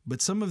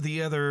 but some of the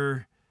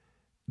other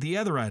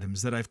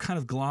items that I've kind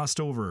of glossed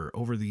over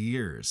the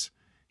years,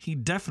 he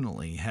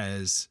definitely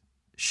has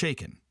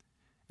shaken,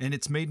 and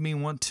it's made me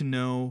want to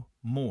know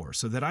more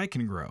so that I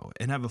can grow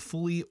and have a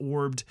fully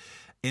orbed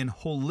and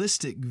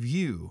holistic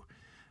view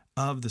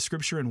of the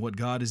Scripture and what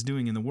God is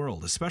doing in the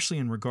world, especially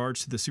in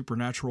regards to the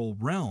supernatural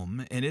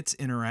realm and its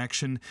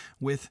interaction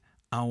with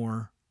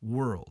our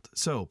world.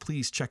 So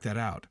please check that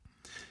out.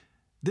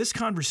 This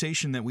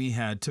conversation that we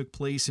had took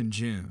place in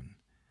June,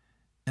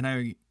 and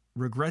I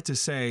regret to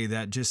say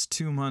that just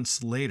 2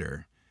 months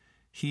later,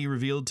 he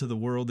revealed to the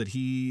world that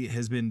he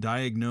has been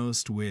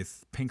diagnosed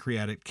with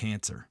pancreatic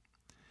cancer.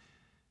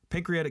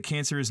 Pancreatic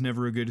cancer is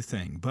never a good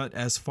thing, but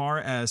as far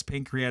as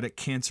pancreatic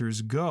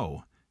cancers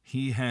go,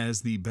 he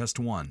has the best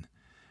one,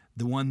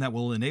 the one that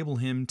will enable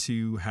him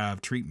to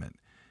have treatment,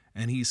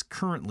 and he's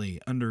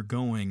currently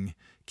undergoing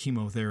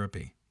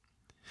chemotherapy.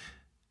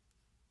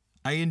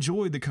 I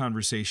enjoyed the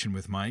conversation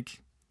with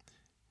Mike.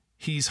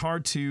 He's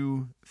hard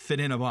to fit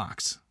in a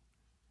box,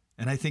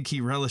 and I think he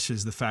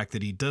relishes the fact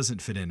that he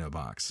doesn't fit in a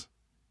box.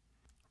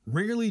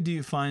 Rarely do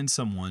you find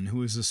someone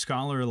who is a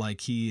scholar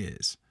like he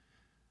is,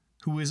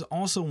 who is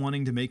also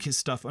wanting to make his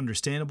stuff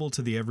understandable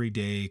to the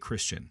everyday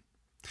Christian.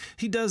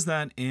 He does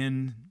that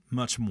and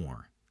much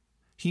more.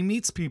 He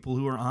meets people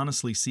who are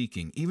honestly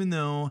seeking, even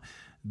though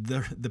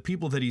the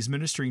people that he's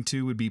ministering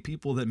to would be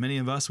people that many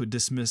of us would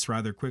dismiss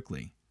rather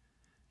quickly.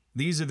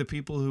 These are the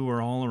people who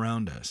are all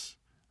around us,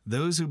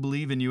 those who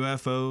believe in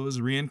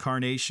UFOs,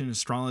 reincarnation,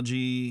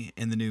 astrology,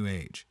 and the New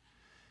Age.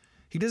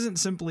 He doesn't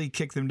simply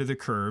kick them to the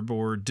curb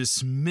or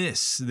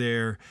dismiss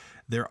their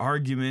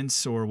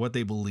arguments or what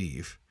they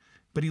believe,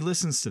 but he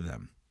listens to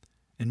them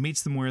and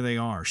meets them where they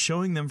are,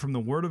 showing them from the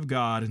Word of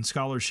God and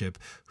scholarship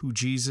who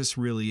Jesus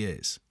really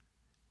is.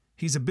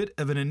 He's a bit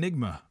of an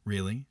enigma,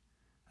 really,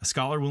 a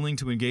scholar willing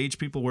to engage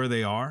people where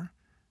they are,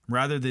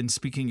 rather than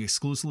speaking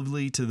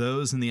exclusively to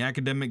those in the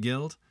academic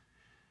guild.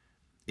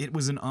 It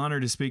was an honor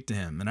to speak to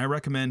him, and I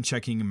recommend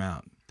checking him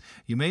out.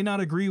 You may not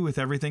agree with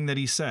everything that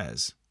he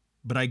says,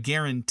 but I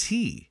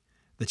guarantee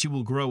that you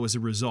will grow as a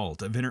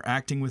result of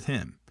interacting with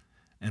him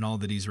and all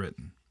that he's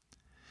written.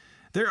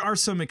 There are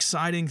some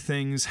exciting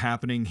things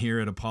happening here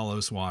at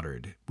Apollos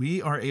Watered.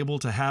 We are able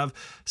to have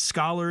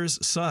scholars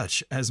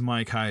such as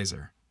Mike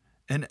Heiser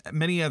and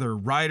many other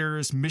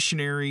writers,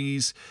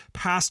 missionaries,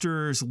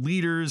 pastors,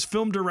 leaders,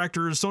 film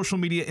directors, social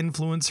media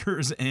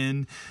influencers,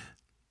 and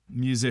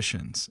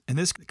musicians. And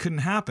this couldn't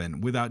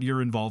happen without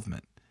your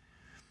involvement.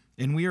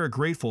 And we are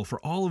grateful for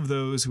all of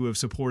those who have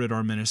supported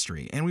our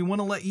ministry. And we want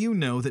to let you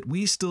know that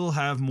we still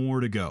have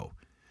more to go.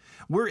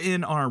 We're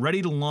in our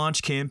Ready to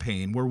Launch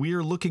campaign where we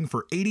are looking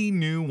for 80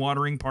 new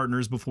watering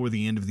partners before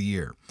the end of the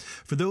year.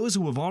 For those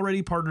who have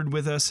already partnered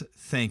with us,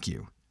 thank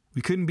you.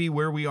 We couldn't be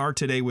where we are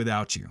today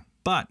without you.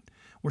 But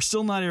we're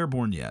still not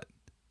airborne yet.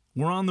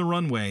 We're on the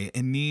runway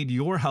and need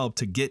your help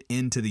to get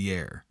into the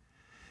air.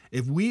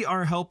 If we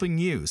are helping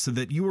you so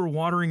that you are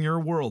watering your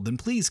world, then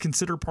please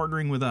consider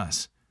partnering with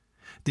us.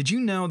 Did you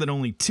know that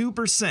only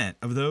 2%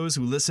 of those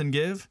who listen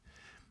give?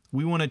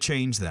 We want to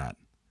change that.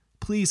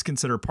 Please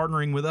consider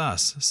partnering with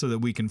us so that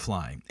we can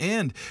fly.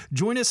 And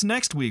join us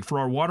next week for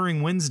our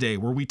Watering Wednesday,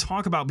 where we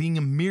talk about being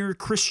a mere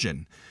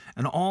Christian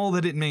and all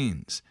that it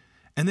means.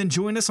 And then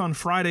join us on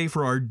Friday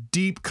for our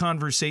deep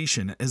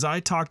conversation as I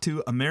talk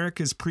to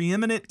America's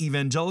preeminent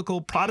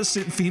evangelical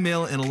Protestant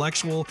female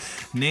intellectual,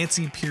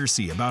 Nancy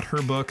Pearcey, about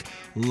her book,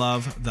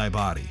 Love Thy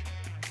Body.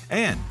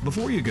 And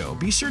before you go,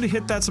 be sure to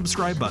hit that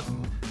subscribe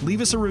button, leave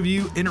us a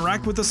review,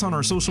 interact with us on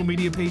our social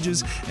media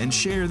pages, and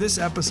share this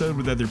episode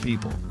with other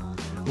people.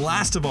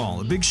 Last of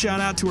all, a big shout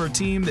out to our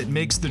team that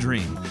makes the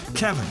dream: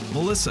 Kevin,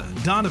 Melissa,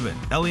 Donovan,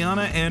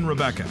 Eliana, and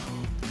Rebecca.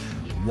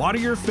 Water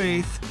your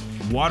faith,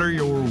 water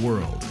your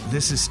world.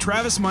 This is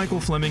Travis Michael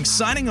Fleming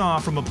signing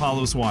off from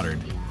Apollos Watered.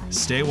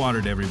 Stay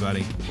watered,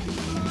 everybody.